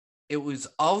it was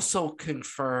also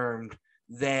confirmed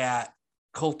that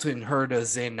Colton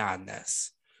Herta's in on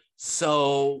this.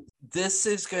 So this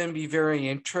is going to be very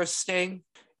interesting,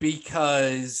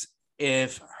 because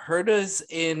if Herta's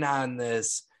in on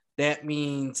this, that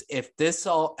means if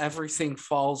everything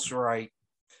falls right,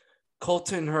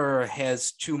 Colton Herta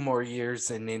has 2 more years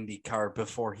in IndyCar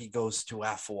before he goes to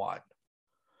F1.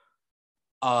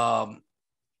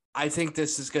 I think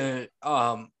this is going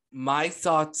to, my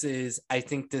thoughts is, I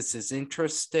think this is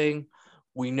interesting.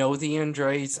 We know the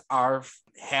Andrettis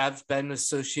have been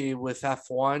associated with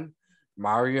F1.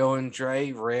 Mario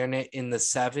Andretti ran it in the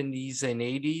 70s and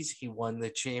 80s. He won the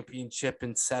championship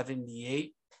in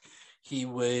 78. He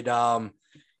would have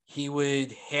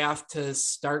to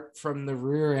start from the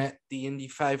rear at the Indy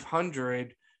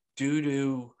 500 due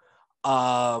to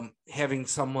having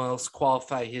someone else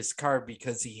qualify his car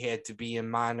because he had to be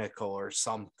in Monaco or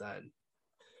something.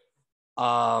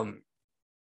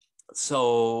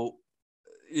 So,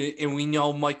 and we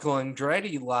know Michael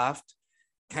Andretti left,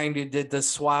 kind of did the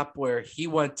swap where he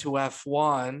went to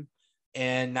F1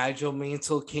 and Nigel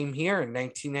Mansell came here in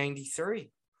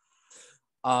 1993.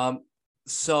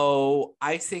 So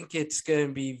I think it's going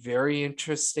to be very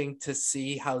interesting to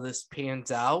see how this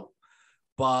pans out.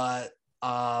 But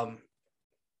I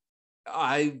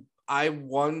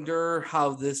wonder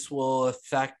how this will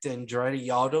affect Andretti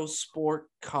Autosport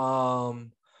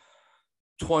come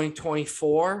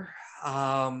 2024,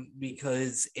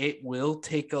 because it will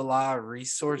take a lot of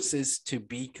resources to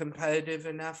be competitive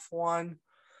in F1.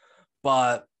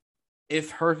 But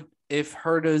if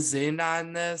Herta's in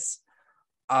on this,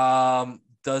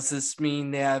 does this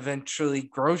mean that eventually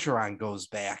Grosjean goes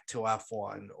back to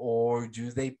F1, or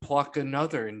do they pluck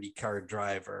another IndyCar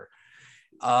driver?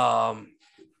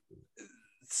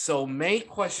 So many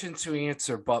questions to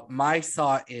answer, but my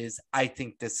thought is I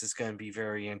think this is going to be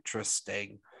very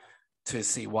interesting to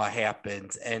see what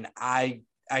happens, and I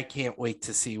can't wait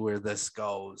to see where this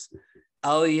goes.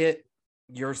 Elliot,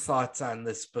 your thoughts on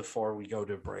this before we go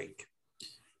to break?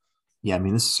 Yeah,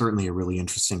 this is certainly a really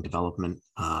interesting development.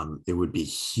 It would be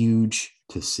huge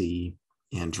to see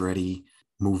Andretti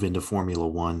move into Formula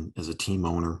One as a team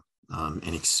owner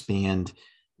and expand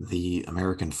the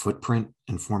American footprint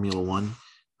in Formula One,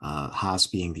 Haas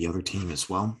being the other team as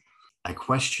well. I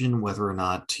question whether or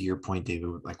not, to your point,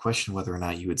 David, I question whether or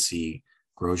not you would see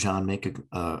Grosjean make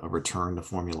a return to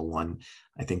Formula One.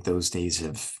 I think those days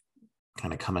have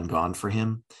kind of come and gone for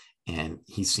him, and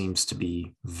he seems to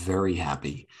be very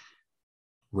happy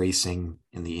racing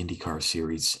in the IndyCar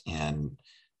series and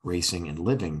racing and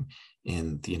living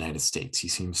in the United States. He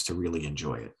seems to really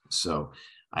enjoy it. So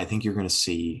I think you're going to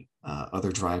see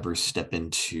other drivers step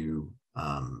into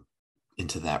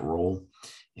that role.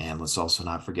 And let's also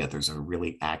not forget there's a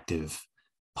really active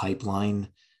pipeline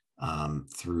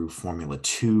through Formula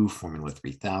 2, Formula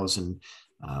 3000,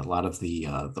 a lot of the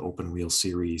open wheel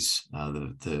series,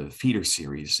 the feeder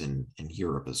series in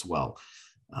Europe as well,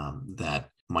 that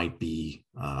might be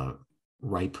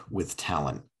ripe with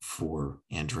talent for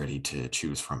Andretti to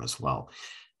choose from as well.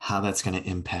 How that's going to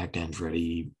impact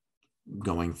Andretti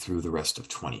going through the rest of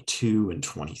 22 and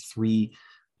 23,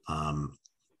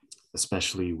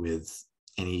 especially with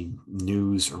any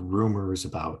news or rumors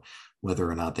about whether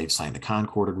or not they've signed the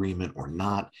Concord agreement or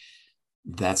not,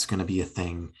 that's going to be a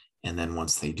thing. And then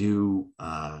once they do,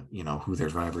 who their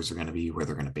drivers are going to be, where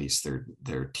they're going to base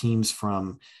their teams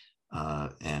from,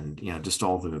 and just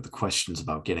all the questions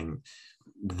about getting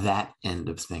that end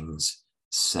of things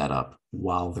set up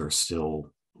while they're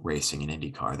still racing in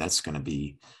IndyCar. That's going to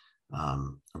be a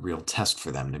real test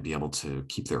for them to be able to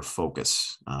keep their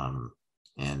focus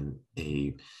and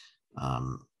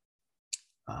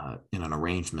in an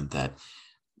arrangement that,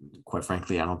 quite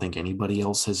frankly, I don't think anybody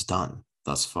else has done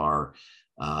thus far,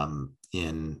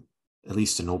 in at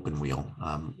least an open wheel.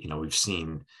 We've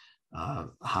seen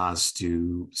Haas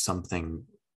do something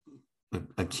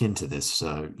akin to this,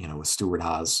 with Stuart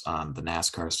Haas on the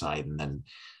NASCAR side, and then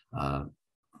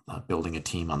building a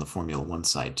team on the Formula One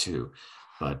side too.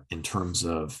 But in terms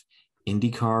of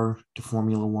IndyCar to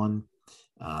Formula One,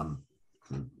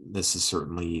 this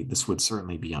would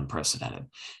certainly be unprecedented.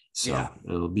 So yeah,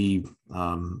 it'll be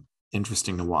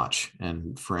interesting to watch.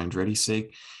 And for Andretti's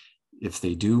sake, if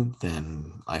they do,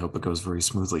 then I hope it goes very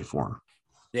smoothly for him.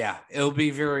 Yeah, it'll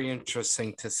be very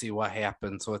interesting to see what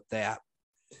happens with that.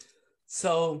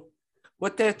 So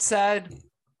with that said,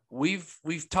 we've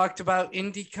talked about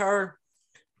IndyCar.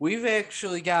 We've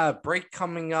actually got a break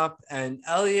coming up, and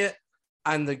Elliot,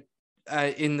 on the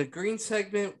in the green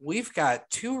segment, we've got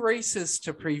 2 races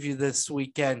to preview this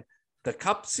weekend: the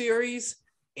Cup Series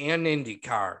and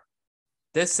IndyCar.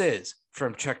 This is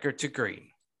From Checker to Green.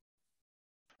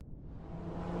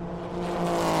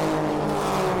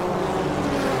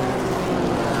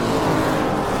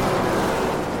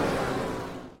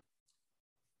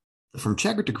 The From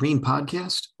Checker to Green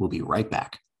podcast will be right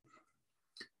back.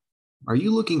 Are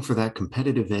you looking for that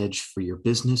competitive edge for your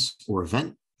business or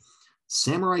event?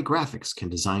 Samurai Graphics can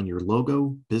design your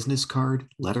logo, business card,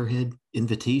 letterhead,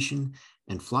 invitation,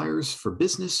 and flyers for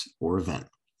business or event.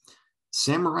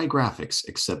 Samurai Graphics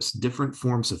accepts different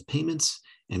forms of payments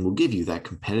and will give you that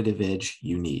competitive edge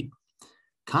you need.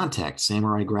 Contact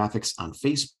Samurai Graphics on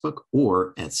Facebook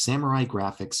or at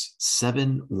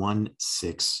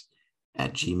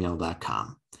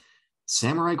samuraigraphics716@gmail.com.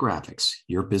 Samurai Graphics,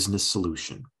 your business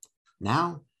solution.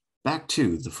 Now, back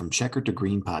to the From Checker to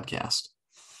Green podcast.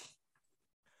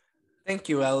 Thank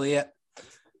you, Elliot.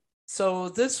 So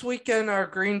this weekend, our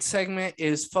green segment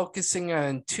is focusing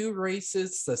on 2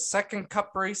 races: the second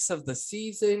Cup race of the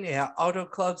season at Auto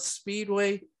Club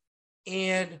Speedway,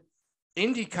 and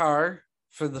IndyCar,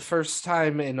 for the first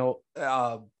time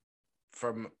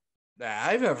from that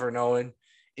I've ever known,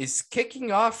 is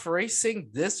kicking off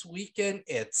racing this weekend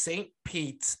at St.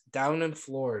 Pete's down in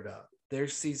Florida. Their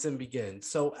season begins.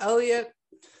 So, Elliot,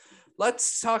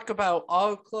 let's talk about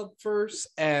Auto Club first,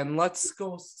 and let's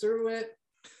go through it.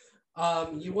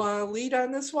 You want to lead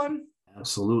on this one?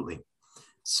 Absolutely.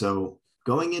 So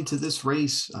going into this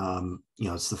race,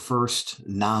 it's the first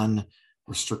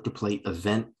non-restrictor plate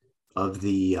event of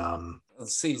the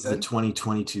season, the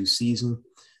 2022 season.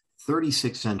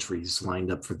 36 entries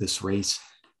lined up for this race,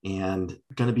 and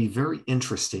going to be very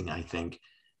interesting, I think,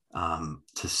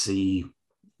 to see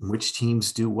which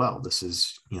teams do well. This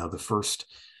is, the first.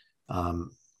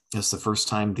 It's the first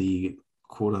time the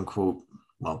quote unquote,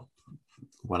 well,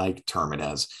 what I term it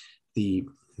as the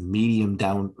medium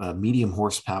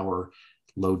horsepower,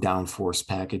 low downforce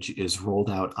package is rolled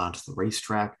out onto the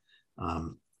racetrack.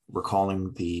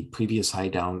 Recalling the previous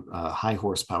high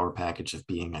horsepower package of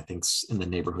being, I think, in the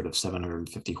neighborhood of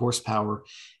 750 horsepower,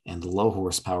 and the low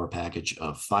horsepower package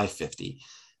of 550.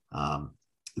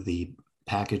 The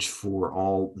package for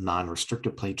all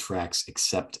non-restrictor plate tracks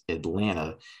except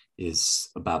Atlanta is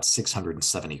about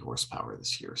 670 horsepower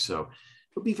this year. So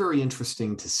it'll be very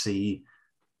interesting to see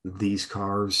these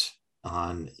cars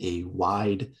on a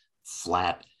wide,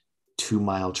 flat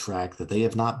 2-mile track that they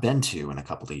have not been to in a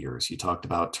couple of years. You talked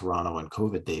about Toronto and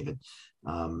COVID, David.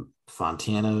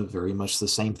 Fontana, very much the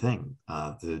same thing.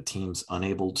 The team's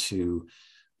unable to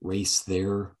race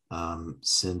there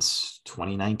since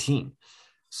 2019.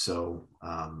 So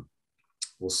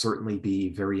will certainly be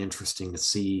very interesting to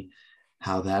see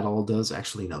how that all does.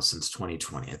 Actually, no, since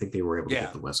 2020. I think they were able to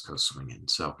get the West Coast swing in.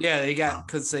 So yeah, they got,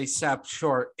 because they stopped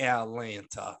short at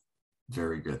Atlanta.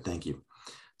 Very good. Thank you.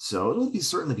 So it'll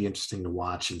certainly be interesting to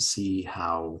watch and see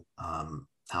how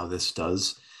this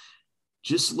does.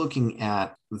 Just looking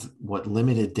at what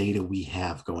limited data we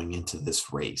have going into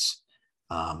this race,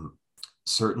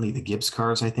 certainly the Gibbs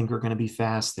cars, I think, are going to be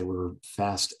fast. They were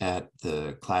fast at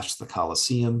the Clash of the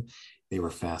Coliseum. They were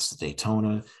fast at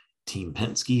Daytona. Team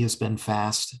Penske has been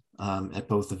fast at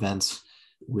both events,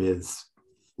 with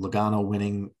Logano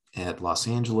winning at Los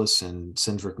Angeles and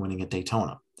Cindric winning at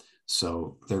Daytona.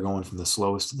 So they're going from the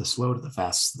slowest to the slow to the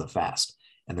fast to the fast,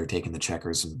 and they're taking the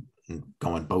checkers and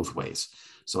going both ways.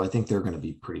 So I think they're going to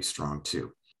be pretty strong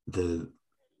too. The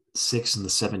 6 and the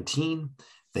 17,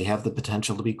 they have the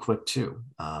potential to be quick too.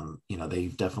 They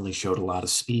definitely showed a lot of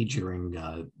speed during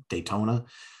Daytona.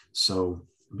 So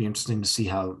it'll be interesting to see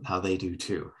how they do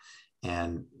too.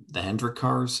 And the Hendrick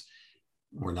cars,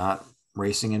 we're not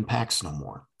racing in packs no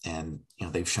more. And,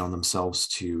 they've shown themselves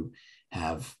to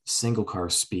have single car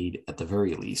speed at the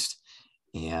very least.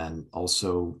 And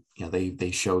also,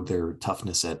 they showed their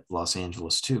toughness at Los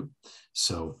Angeles too.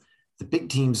 So the big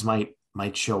teams might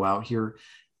show out here.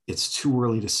 It's too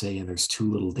early to say, and there's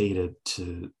too little data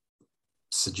to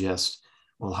suggest,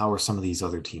 well, how are some of these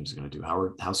other teams going to do?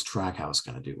 How's Trackhouse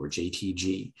going to do? Or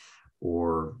JTG,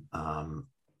 or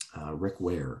Rick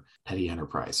Ware, Petty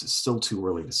Enterprise? It's still too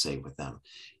early to say with them.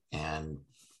 And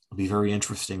it'll be very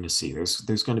interesting to see.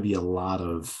 There's going to be a lot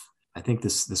of, I think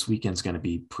this weekend's going to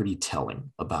be pretty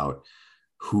telling about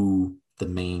who the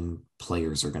main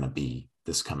players are going to be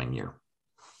this coming year.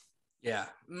 Yeah,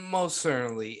 most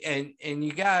certainly. And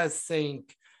you got to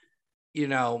think,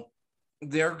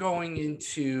 they're going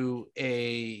into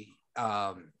a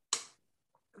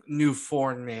new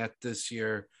format this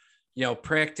year.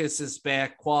 Practice is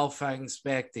back, qualifying's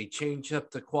back. They changed up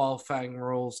the qualifying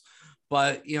rules.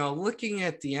 But, looking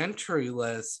at the entry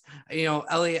list,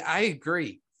 Elliot, I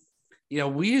agree.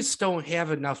 We just don't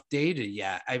have enough data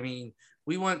yet. I mean,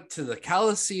 we went to the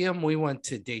Coliseum, we went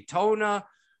to Daytona.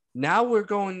 Now we're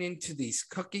going into these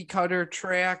cookie cutter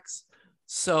tracks.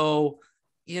 So,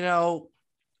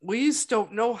 we just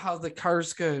don't know how the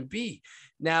car's going to be.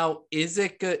 Now, is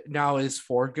it good? Now, is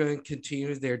Ford going to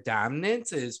continue their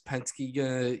dominance? Is Penske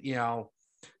going to,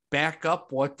 back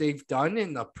up what they've done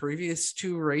in the previous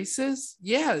 2 races?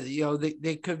 Yeah,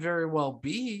 they could very well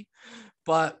be.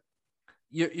 But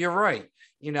you're right.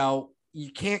 You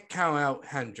can't count out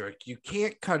Hendrick. You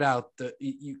can't count out the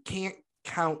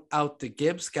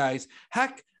Gibbs guys.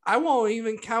 Heck, I won't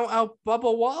even count out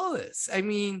Bubba Wallace. I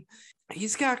mean,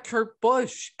 he's got Kurt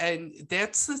Busch, and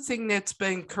that's the thing that's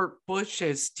been Kurt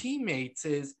Busch's teammates,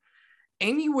 is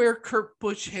anywhere Kurt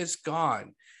Busch has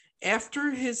gone after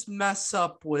his mess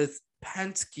up with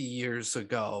Penske years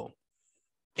ago,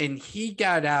 and he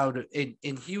got out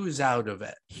and he was out of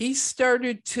it. He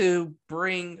started to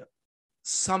bring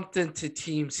something to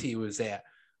teams he was at.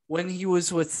 When he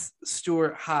was with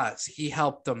Stewart-Haas, he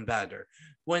helped them better.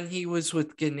 When he was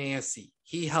with Ganassi,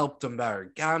 he helped them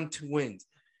better, got him to wins.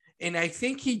 And I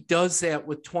think he does that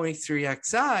with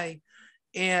 23XI.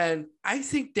 And I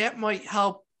think that might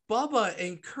help Bubba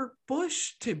and Kurt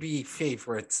Busch to be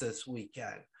favorites this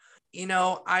weekend.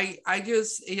 I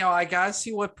just, I got to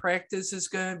see what practice is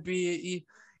going to be.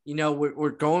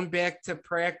 We're going back to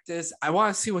practice. I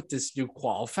want to see what this new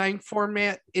qualifying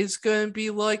format is going to be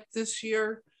like this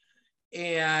year.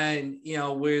 And,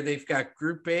 where they've got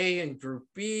Group A and Group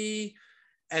B,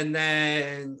 and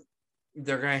then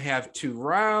they're going to have 2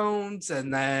 rounds.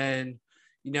 And then,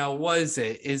 what is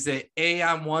it? Is it A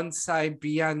on one side,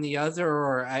 B on the other?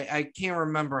 Or I can't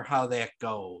remember how that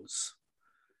goes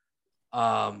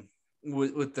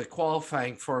with the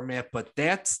qualifying format, but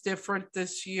that's different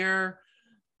this year.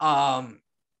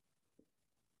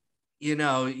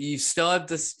 You still have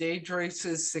the stage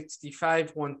races,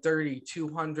 65, 130,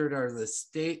 200 are the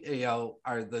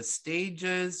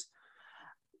stages.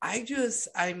 I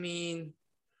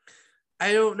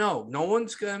don't know. No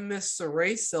one's going to miss the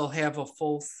race. They'll have a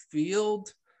full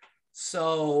field.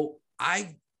 So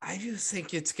I just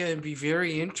think it's going to be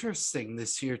very interesting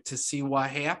this year to see what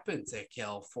happens at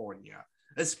California,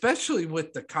 especially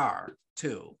with the car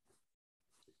too.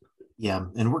 Yeah,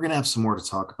 and we're going to have some more to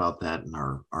talk about that in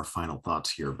our final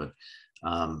thoughts here. But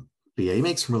yeah, he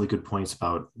makes some really good points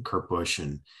about Kurt Busch.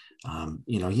 And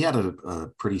He had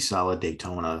a pretty solid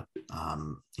Daytona.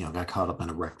 Got caught up in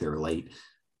a wreck there late,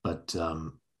 but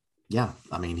yeah,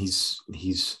 I mean,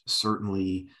 he's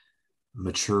certainly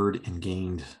matured and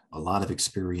gained a lot of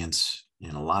experience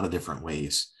in a lot of different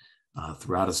ways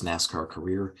throughout his NASCAR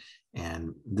career.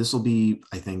 And this will be,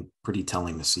 I think, pretty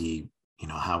telling to see,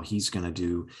 how he's going to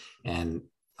do and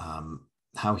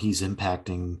how he's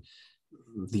impacting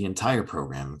the entire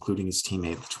program, including his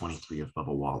teammate, the 23 of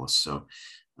Bubba Wallace. So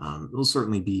it'll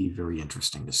certainly be very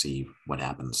interesting to see what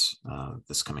happens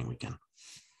this coming weekend.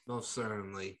 Most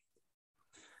certainly.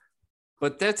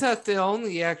 But that's not the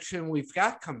only action we've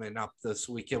got coming up this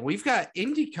weekend. We've got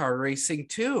IndyCar racing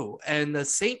too. And the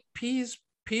St.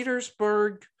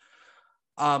 Petersburg,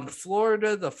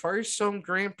 Florida, the Firestone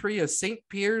Grand Prix of St.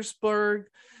 Petersburg,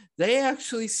 they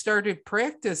actually started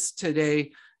practice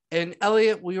today. And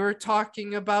Elliot, we were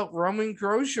talking about Roman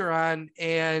Grosjean,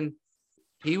 and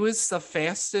he was the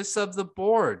fastest of the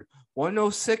board.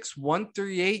 106,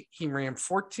 138. He ran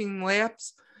 14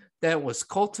 laps. That was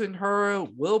Colton Herta,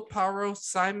 Will Power,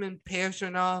 Simon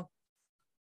Pagenaud,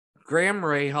 Graham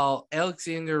Rahal,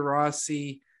 Alexander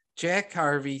Rossi, Jack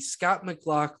Harvey, Scott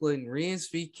McLaughlin, Rinus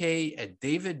VeeKay, and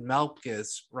David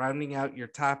Malkus rounding out your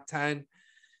top 10.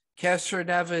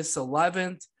 Castroneves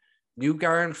 11th,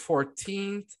 Newgarden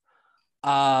 14th,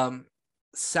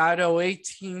 Sato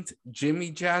 18th, Jimmy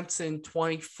Johnson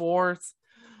 24th,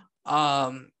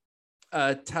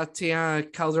 Tatiana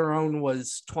Calderon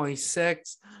was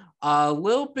 26th. A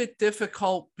little bit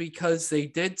difficult because they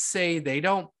did say they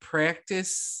don't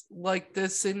practice like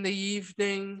this in the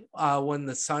evening when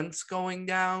the sun's going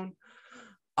down.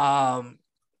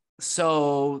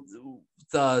 So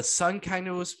the sun kind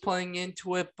of was playing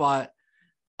into it, but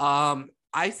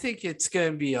I think it's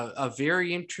going to be a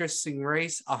very interesting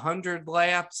race. 100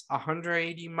 laps,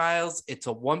 180 miles. It's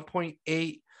a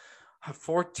 1.8,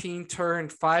 14 turn,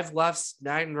 5 lefts,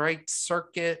 9 right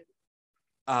circuit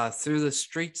through the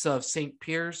streets of St.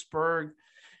 Petersburg,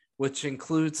 which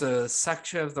includes a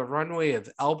section of the runway of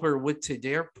Albert Whitted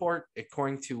Airport,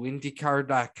 according to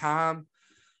IndyCar.com.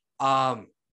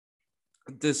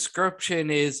 Description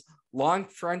is long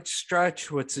front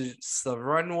stretch, which is the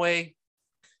runway,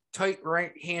 tight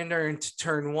right-hander into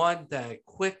turn 1, then a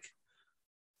quick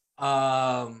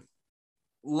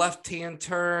left-hand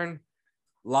turn.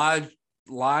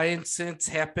 Lions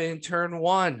happen in turn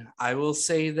 1. I will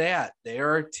say that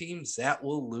there are teams that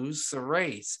will lose the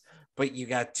race, but you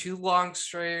got 2 long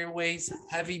straightaways,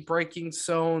 heavy braking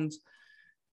zones.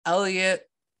 Elliot,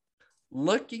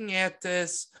 looking at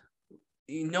this,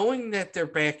 knowing that they're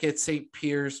back at St.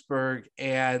 Petersburg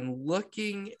and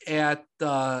looking at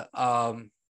the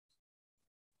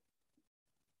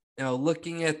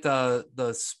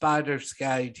the spotter's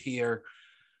guide here,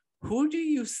 who do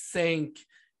you think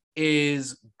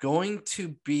is going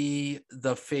to be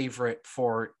the favorite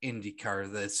for IndyCar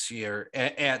this year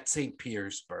at St.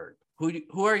 Petersburg? Who do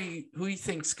you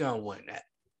think's going to win it?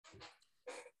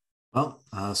 Well,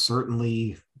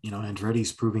 certainly,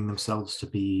 Andretti's proving themselves to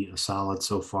be a solid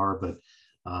so far, but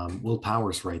Will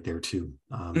Power's right there too.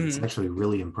 It's actually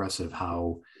really impressive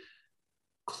how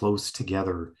close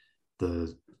together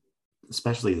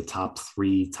especially the top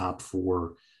 3, top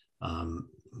 4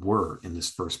 were in this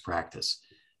first practice.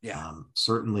 Yeah.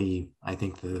 Certainly, I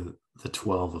think the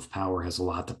 12 of Power has a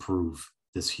lot to prove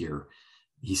this year.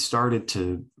 He started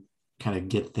to kind of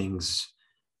get things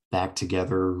back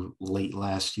together late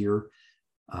last year,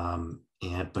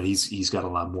 but he's got a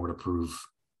lot more to prove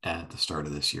at the start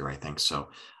of this year, I think. So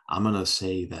I'm going to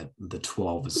say that the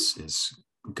 12 is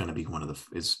going to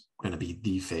be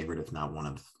the favorite, if not one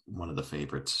of the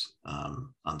favorites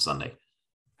on Sunday.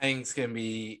 I think it's going to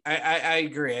be. I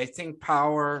agree. I think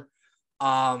Power.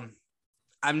 I'm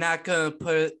not going to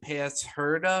put it past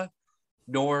Herta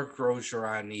nor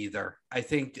Grosjean either. I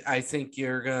think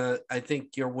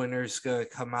your winner's going to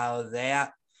come out of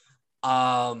that.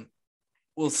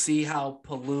 We'll see how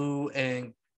Palou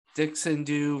and Dixon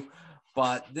do,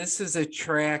 but this is a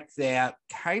track that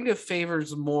kind of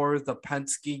favors more the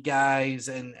Penske guys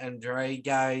and Dre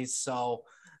guys. So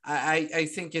I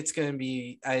think it's going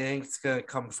to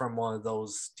come from one of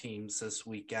those teams this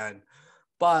weekend.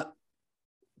 But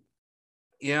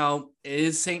it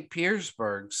is St.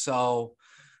 Petersburg, so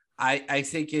I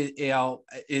think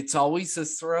it's always a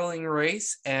thrilling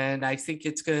race, and I think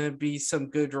it's going to be some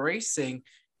good racing,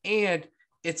 and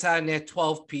it's on at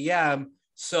 12 p.m.,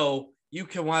 so you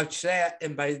can watch that,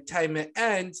 and by the time it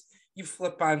ends, you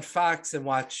flip on Fox and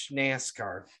watch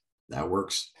NASCAR. That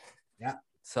works. Yeah.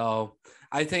 So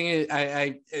I think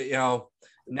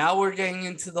now we're getting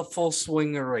into the full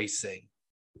swing of racing.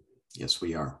 Yes,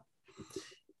 we are.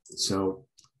 So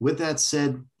with that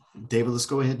said, David, let's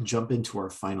go ahead and jump into our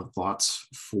final thoughts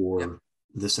for Yep.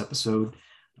 this episode.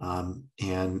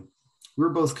 And we're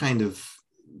both kind of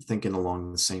thinking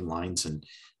along the same lines and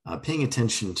paying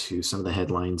attention to some of the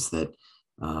headlines that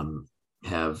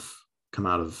have come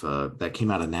out of that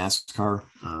came out of NASCAR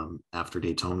after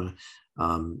Daytona.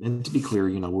 And to be clear,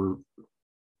 we're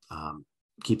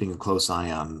keeping a close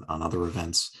eye on other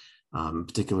events, in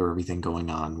particular everything going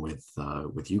on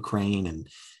with Ukraine and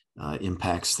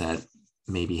impacts that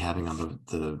may be having on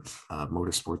the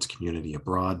motorsports community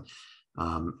abroad.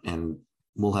 And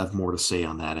we'll have more to say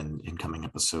on that in coming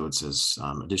episodes as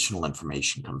additional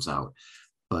information comes out.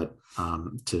 But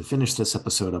to finish this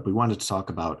episode up, we wanted to talk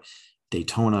about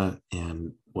Daytona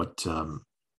and what some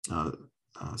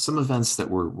events that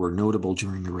were notable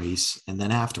during the race and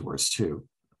then afterwards too,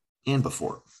 and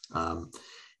before.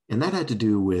 And that had to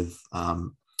do with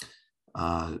some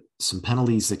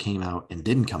penalties that came out and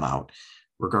didn't come out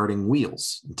regarding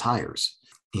wheels and tires.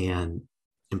 And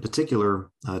in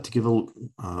particular, to give a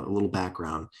little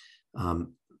background,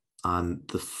 on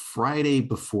the Friday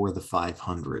before the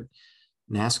 500,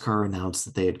 NASCAR announced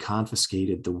that they had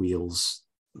confiscated the wheels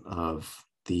of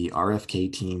the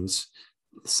RFK teams,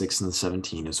 the 6 and the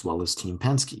 17, as well as Team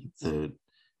Penske, the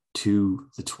 2,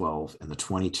 the 12, and the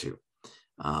 22,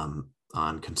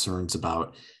 on concerns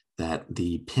about that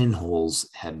the pinholes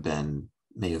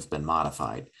may have been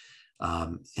modified.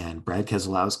 And Brad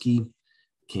Keselowski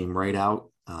came right out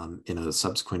in a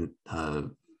subsequent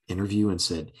interview and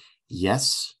said,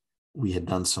 yes, we had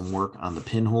done some work on the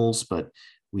pinholes, but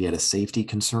we had a safety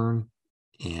concern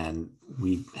and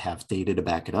we have data to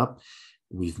back it up.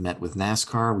 We've met with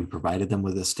NASCAR. We provided them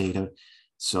with this data.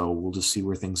 So we'll just see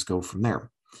where things go from there.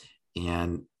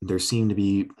 And there seemed to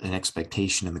be an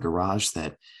expectation in the garage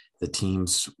that the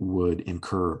teams would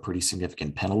incur a pretty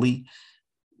significant penalty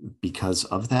because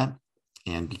of that.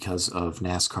 And because of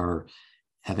NASCAR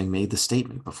having made the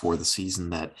statement before the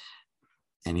season that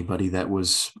anybody that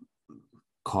was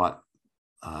caught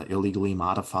illegally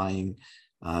modifying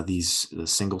these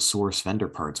single source vendor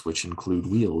parts, which include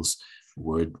wheels,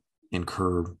 would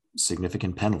incur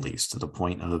significant penalties to the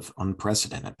point of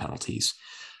unprecedented penalties.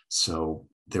 So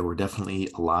there were definitely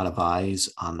a lot of eyes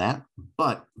on that.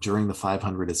 But during the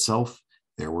 500 itself,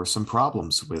 there were some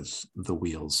problems with the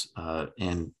wheels.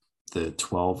 And the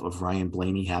 12 of Ryan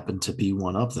Blaney happened to be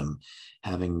one of them,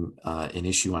 having an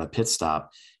issue on a pit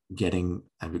stop,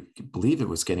 I believe it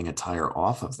was getting a tire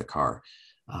off of the car.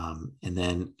 And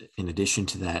then in addition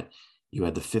to that, you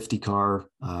had the 50 car,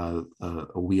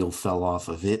 a wheel fell off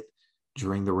of it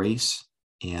during the race,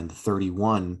 and the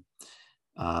 31,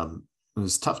 it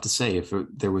was tough to say if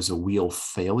there was a wheel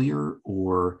failure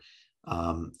or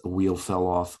a wheel fell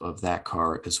off of that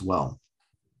car as well.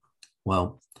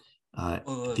 Well, at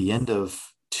the end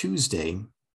of Tuesday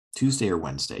or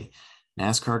Wednesday,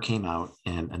 NASCAR came out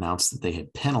and announced that they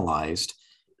had penalized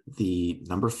the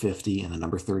number 50 and the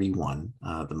number 31,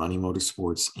 the Money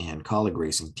Motorsports and Colleague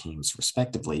Racing teams,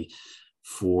 respectively,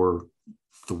 for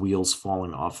the wheels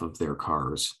falling off of their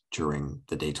cars during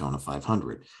the Daytona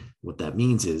 500. What that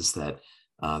means is that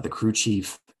the crew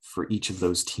chief for each of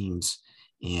those teams,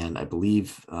 and I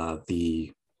believe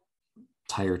the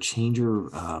tire changer,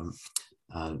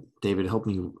 David, help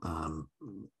me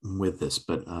with this,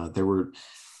 but there were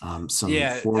some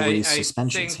four-way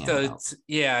suspensions handed out.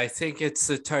 Yeah, I think it's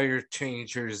the tire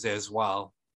changers as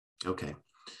well. Okay.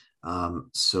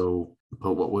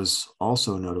 But what was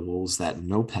also notable is that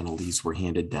no penalties were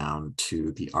handed down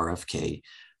to the RFK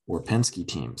or Penske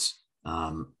teams.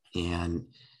 And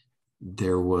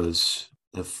there was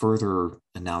a further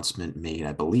announcement made,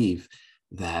 I believe,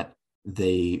 that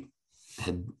they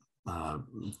had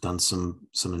done some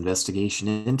investigation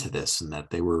into this and that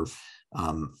they were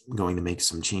going to make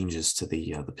some changes to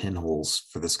the pinholes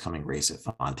for this coming race at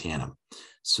Fontana.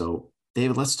 So,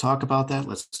 David, let's talk about that.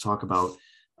 Let's talk about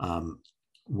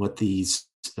what these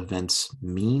events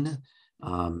mean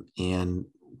and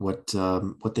what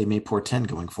they may portend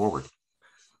going forward.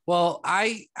 Well,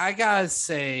 I gotta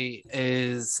say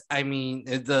is, I mean,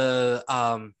 the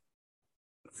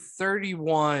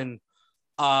 31,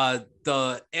 the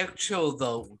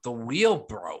wheel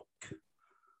broke,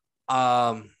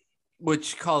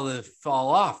 which called it fall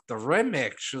off. The rim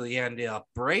actually ended up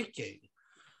breaking.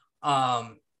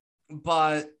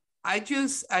 But I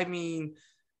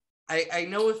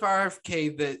know with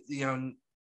RFK that,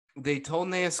 they told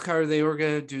NASCAR they were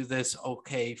going to do this.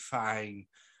 Okay, fine.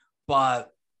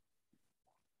 But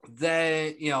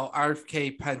then,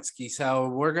 RFK Penske said,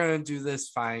 we're going to do this.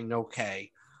 Fine.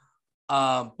 Okay.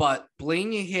 But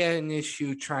Blaney had an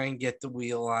issue trying to get the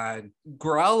wheel on.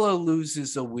 Grella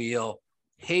loses a wheel.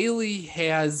 Haley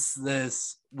has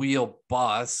this wheel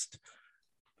bust,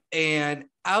 and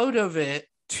out of it,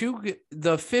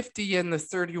 the 50 and the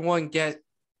 31 get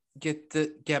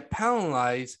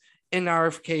penalized, and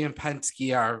RFK and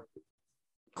Penske are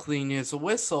clean as a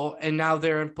whistle. And now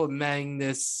they're implementing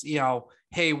this,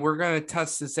 hey, we're going to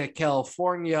test this at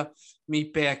California,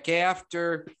 meet back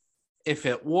after. If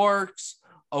it works,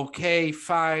 okay,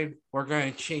 fine, we're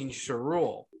going to change the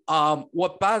rule.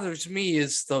 What bothers me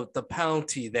is the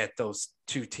penalty that those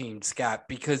two teams got,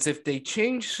 because if they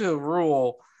change the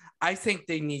rule, I think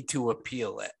they need to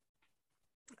appeal it.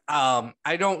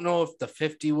 I don't know if the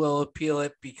 50 will appeal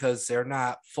it because they're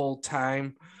not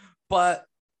full-time, but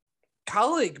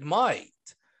colleague might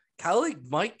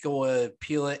go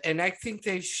appeal it, and I think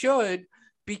they should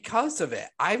because of it.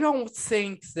 I don't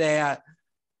think that,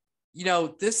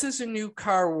 this is a new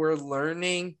car we're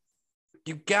learning.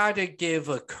 You got to give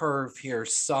a curve here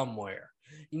somewhere.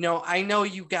 I know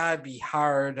you got to be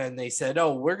hard, and they said,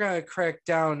 oh, we're going to crack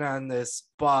down on this,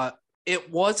 but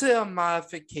it wasn't a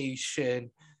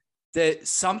modification that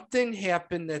something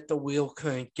happened that the wheel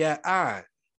couldn't get on.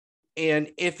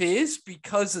 And if it is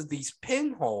because of these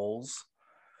pinholes,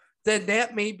 then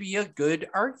that may be a good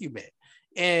argument.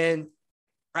 And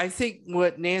I think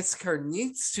what NASCAR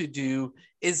needs to do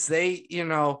is they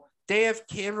have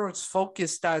cameras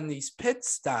focused on these pit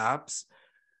stops,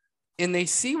 and they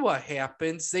see what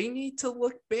happens. They need to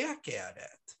look back at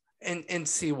it and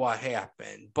see what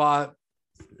happened. But,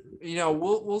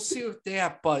 we'll see with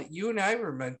that. But you and I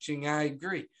were mentioning, I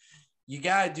agree. You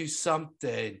got to do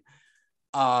something.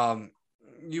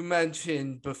 You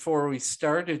mentioned before we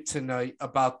started tonight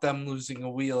about them losing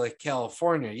a wheel at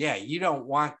California. Yeah, you don't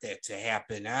want that to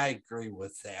happen. I agree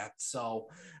with that. So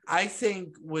I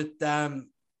think with them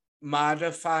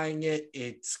modifying it,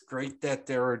 it's great that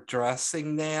they're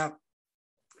addressing that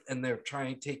and they're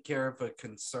trying to take care of a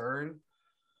concern.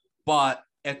 But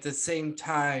at the same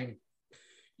time,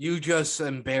 you just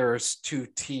embarrassed two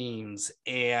teams,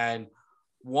 and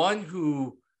one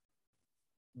who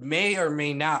may or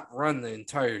may not run the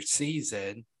entire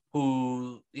season,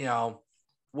 who,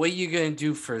 what are you going to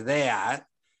do for that?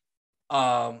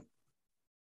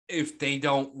 If they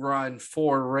don't run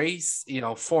four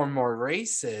more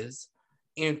races,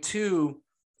 and two,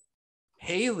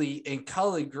 Haley and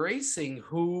Cullig Racing,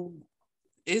 who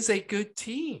is a good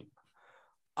team.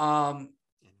 We're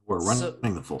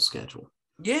running the full schedule.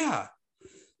 Yeah.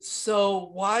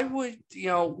 So why would,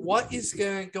 what is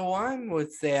going to go on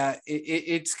with that?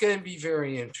 It's going to be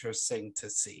very interesting to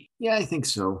see. Yeah, I think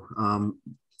so.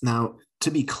 Now, to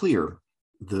be clear,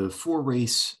 the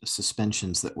 4-race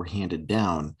suspensions that were handed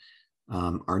down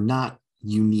are not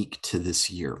unique to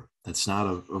this year. That's not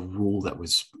a rule that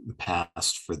was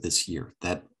passed for this year.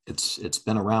 That it's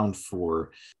been around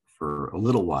for a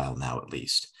little while now, at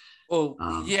least. Well,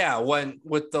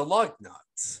 with the lug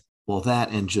nuts. Well, that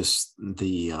and just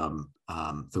the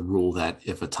rule that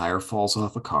if a tire falls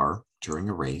off a car during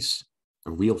a race,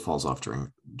 a wheel falls off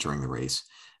during the race,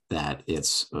 that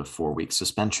it's a 4-week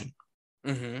suspension.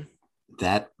 Mm-hmm.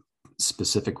 That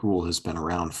specific rule has been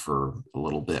around for a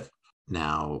little bit.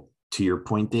 Now, to your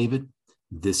point, David,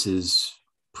 this is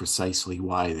precisely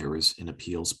why there is an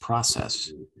appeals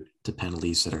process to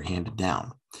penalties that are handed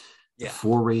down. Yeah. The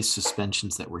 4-race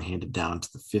suspensions that were handed down to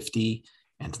the 50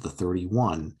 and to the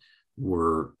 31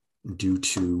 were due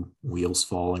to wheels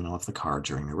falling off the car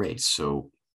during the race.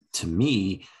 So to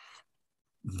me,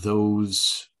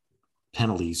 those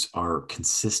penalties are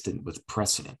consistent with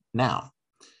precedent. Now,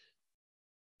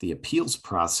 the appeals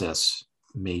process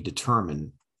may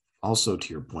determine, also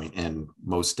to your point, and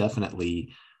most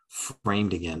definitely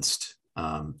framed against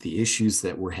the issues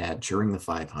that were had during the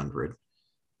 500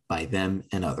 by them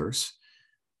and others,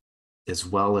 as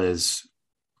well as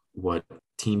what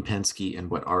Team Penske and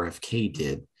what RFK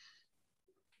did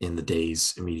in the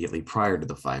days immediately prior to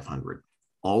the 500.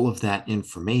 All of that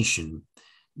information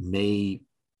may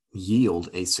yield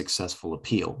a successful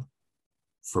appeal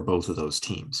for both of those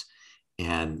teams.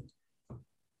 And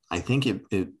I think it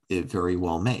very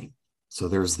well may. So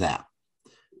there's that.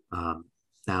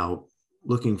 Now,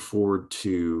 looking forward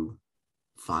to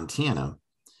Fontana,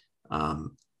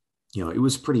 it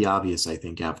was pretty obvious, I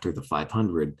think, after the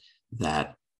 500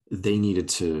 that they needed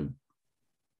to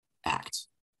act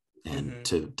and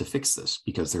to fix this,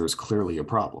 because there was clearly a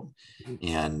problem.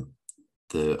 And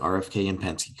the RFK and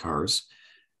Penske cars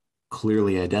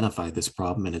clearly identified this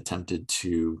problem and attempted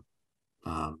to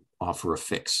offer a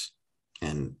fix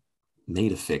and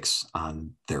made a fix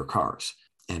on their cars.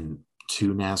 And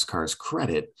to NASCAR's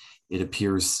credit, it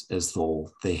appears as though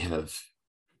they have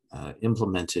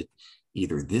implemented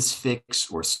either this fix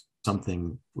or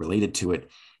something related to it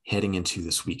heading into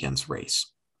this weekend's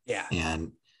race. Yeah.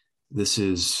 And this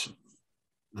is,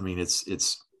 I mean,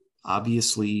 it's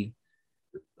obviously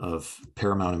of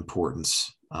paramount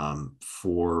importance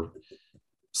for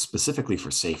specifically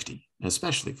for safety,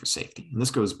 especially for safety. And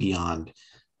this goes beyond,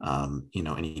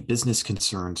 any business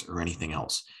concerns or anything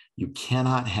else. You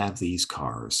cannot have these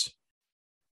cars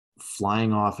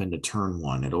flying off into turn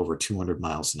one at over 200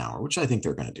 miles an hour, which I think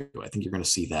they're going to do. I think you're going to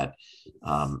see that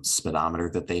speedometer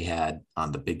that they had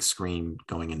on the big screen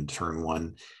going into turn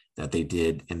one that they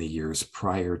did in the years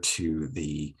prior to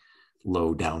the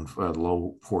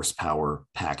low horsepower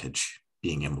package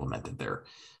being implemented there.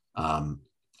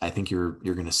 I think you're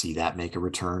going to see that make a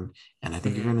return, and I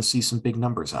think you're going to see some big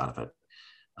numbers out of it,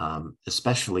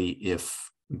 especially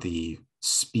if the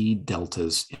speed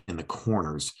deltas in the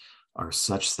corners are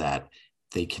such that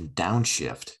they can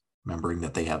downshift, remembering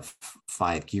that they have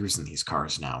 5 gears in these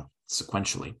cars now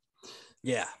sequentially.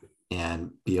 Yeah.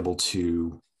 And be able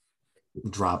to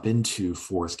drop into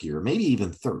 4th gear, maybe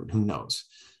even 3rd, who knows,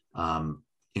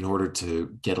 in order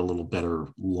to get a little better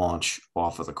launch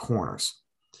off of the corners.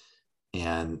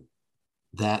 And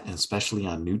that, especially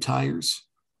on new tires,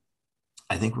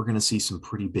 I think we're going to see some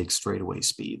pretty big straightaway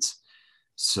speeds.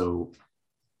 So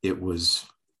it was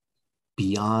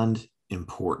beyond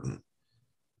important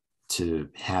to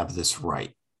have this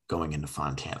right going into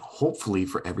Fontana. Hopefully,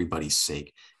 for everybody's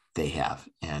sake, they have.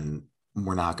 And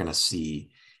we're not going to see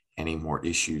any more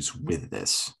issues with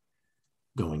this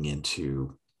going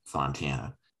into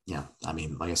Fontana. Yeah, I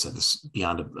mean, like I said, this is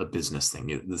beyond a business thing.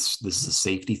 This is a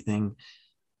safety thing.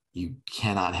 You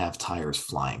cannot have tires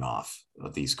flying off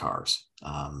of these cars.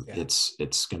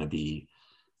 It's going to be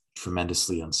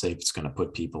tremendously unsafe. It's going to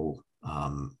put people,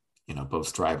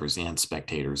 both drivers and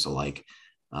spectators alike,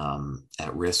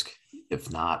 at risk.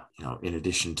 If not, in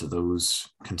addition to those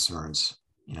concerns,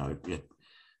 it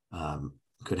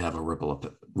could have a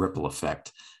ripple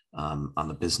effect on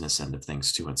the business end of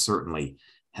things too, and certainly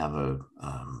have a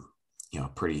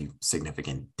pretty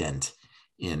significant dent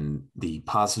in the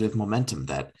positive momentum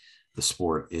that the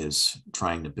sport is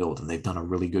trying to build. And they've done a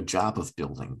really good job of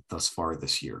building thus far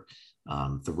this year.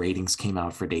 The ratings came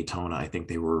out for Daytona. I think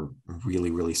they were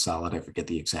really, really solid. I forget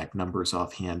the exact numbers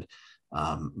offhand,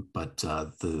 but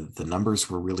the numbers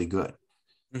were really good.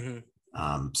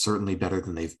 Mm-hmm. Certainly better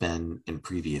than they've been in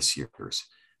previous years.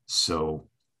 So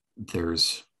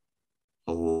there's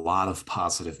a lot of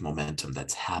positive momentum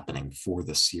that's happening for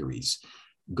the series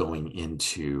going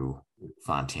into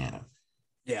Fontana.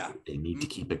 Yeah, they need to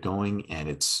keep it going, and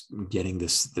it's getting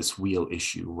this wheel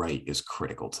issue right is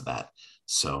critical to that.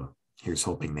 So here's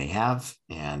hoping they have,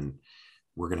 and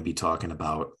we're going to be talking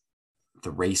about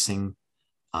the racing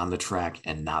on the track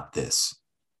and not this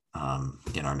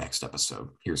in our next episode.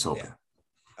 Here's hoping. Yeah.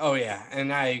 Oh yeah,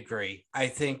 and I agree. I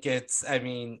think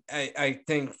I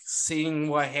think seeing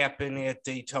what happened at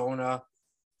Daytona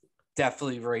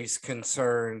definitely raised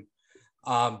concern,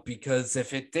 because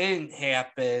if it didn't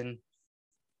happen,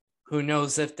 who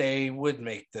knows if they would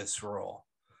make this rule.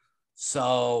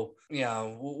 So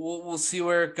yeah, we'll see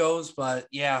where it goes, but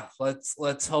yeah,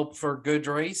 let's hope for good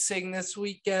racing this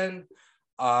weekend,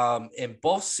 in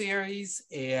both series,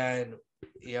 and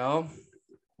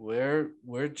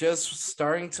we're just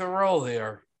starting to roll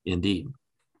here. Indeed.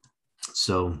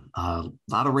 So a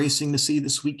lot of racing to see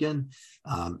this weekend.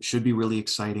 Should be really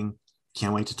exciting.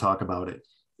 Can't wait to talk about it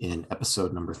in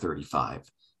episode number 35.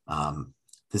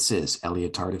 This is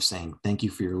Elliot Tardif saying thank you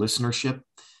for your listenership.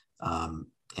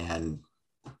 And,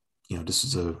 this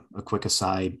is a quick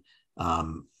aside.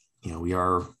 We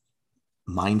are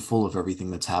mindful of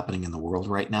everything that's happening in the world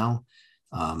right now,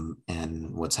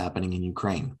 and what's happening in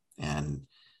Ukraine. And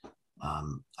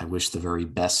I wish the very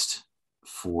best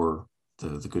for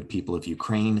the good people of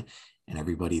Ukraine and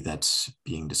everybody that's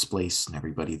being displaced and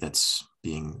everybody that's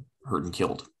being hurt and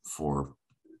killed for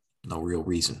no real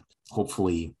reason.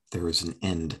 Hopefully there is an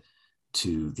end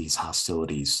to these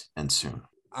hostilities, and soon.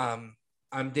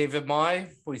 I'm David Moy.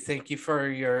 We thank you for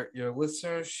your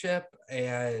listenership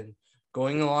and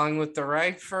going along with the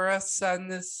ride for us on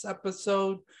this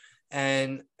episode.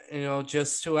 And,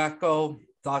 just to echo,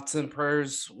 thoughts and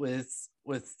prayers with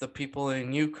the people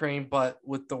in Ukraine, but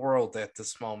with the world at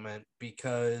this moment,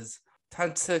 because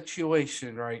tense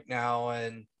situation right now,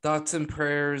 and thoughts and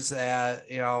prayers that,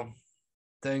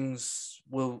 things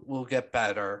will get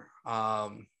better.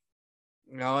 And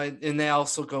that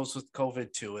also goes with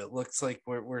COVID too. It looks like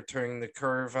we're turning the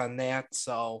curve on that.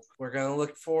 So we're going to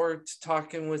look forward to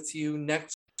talking with you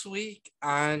next week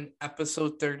on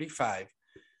episode 35.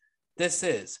 This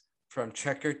is From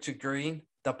Checker to Green,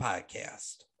 the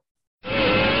podcast.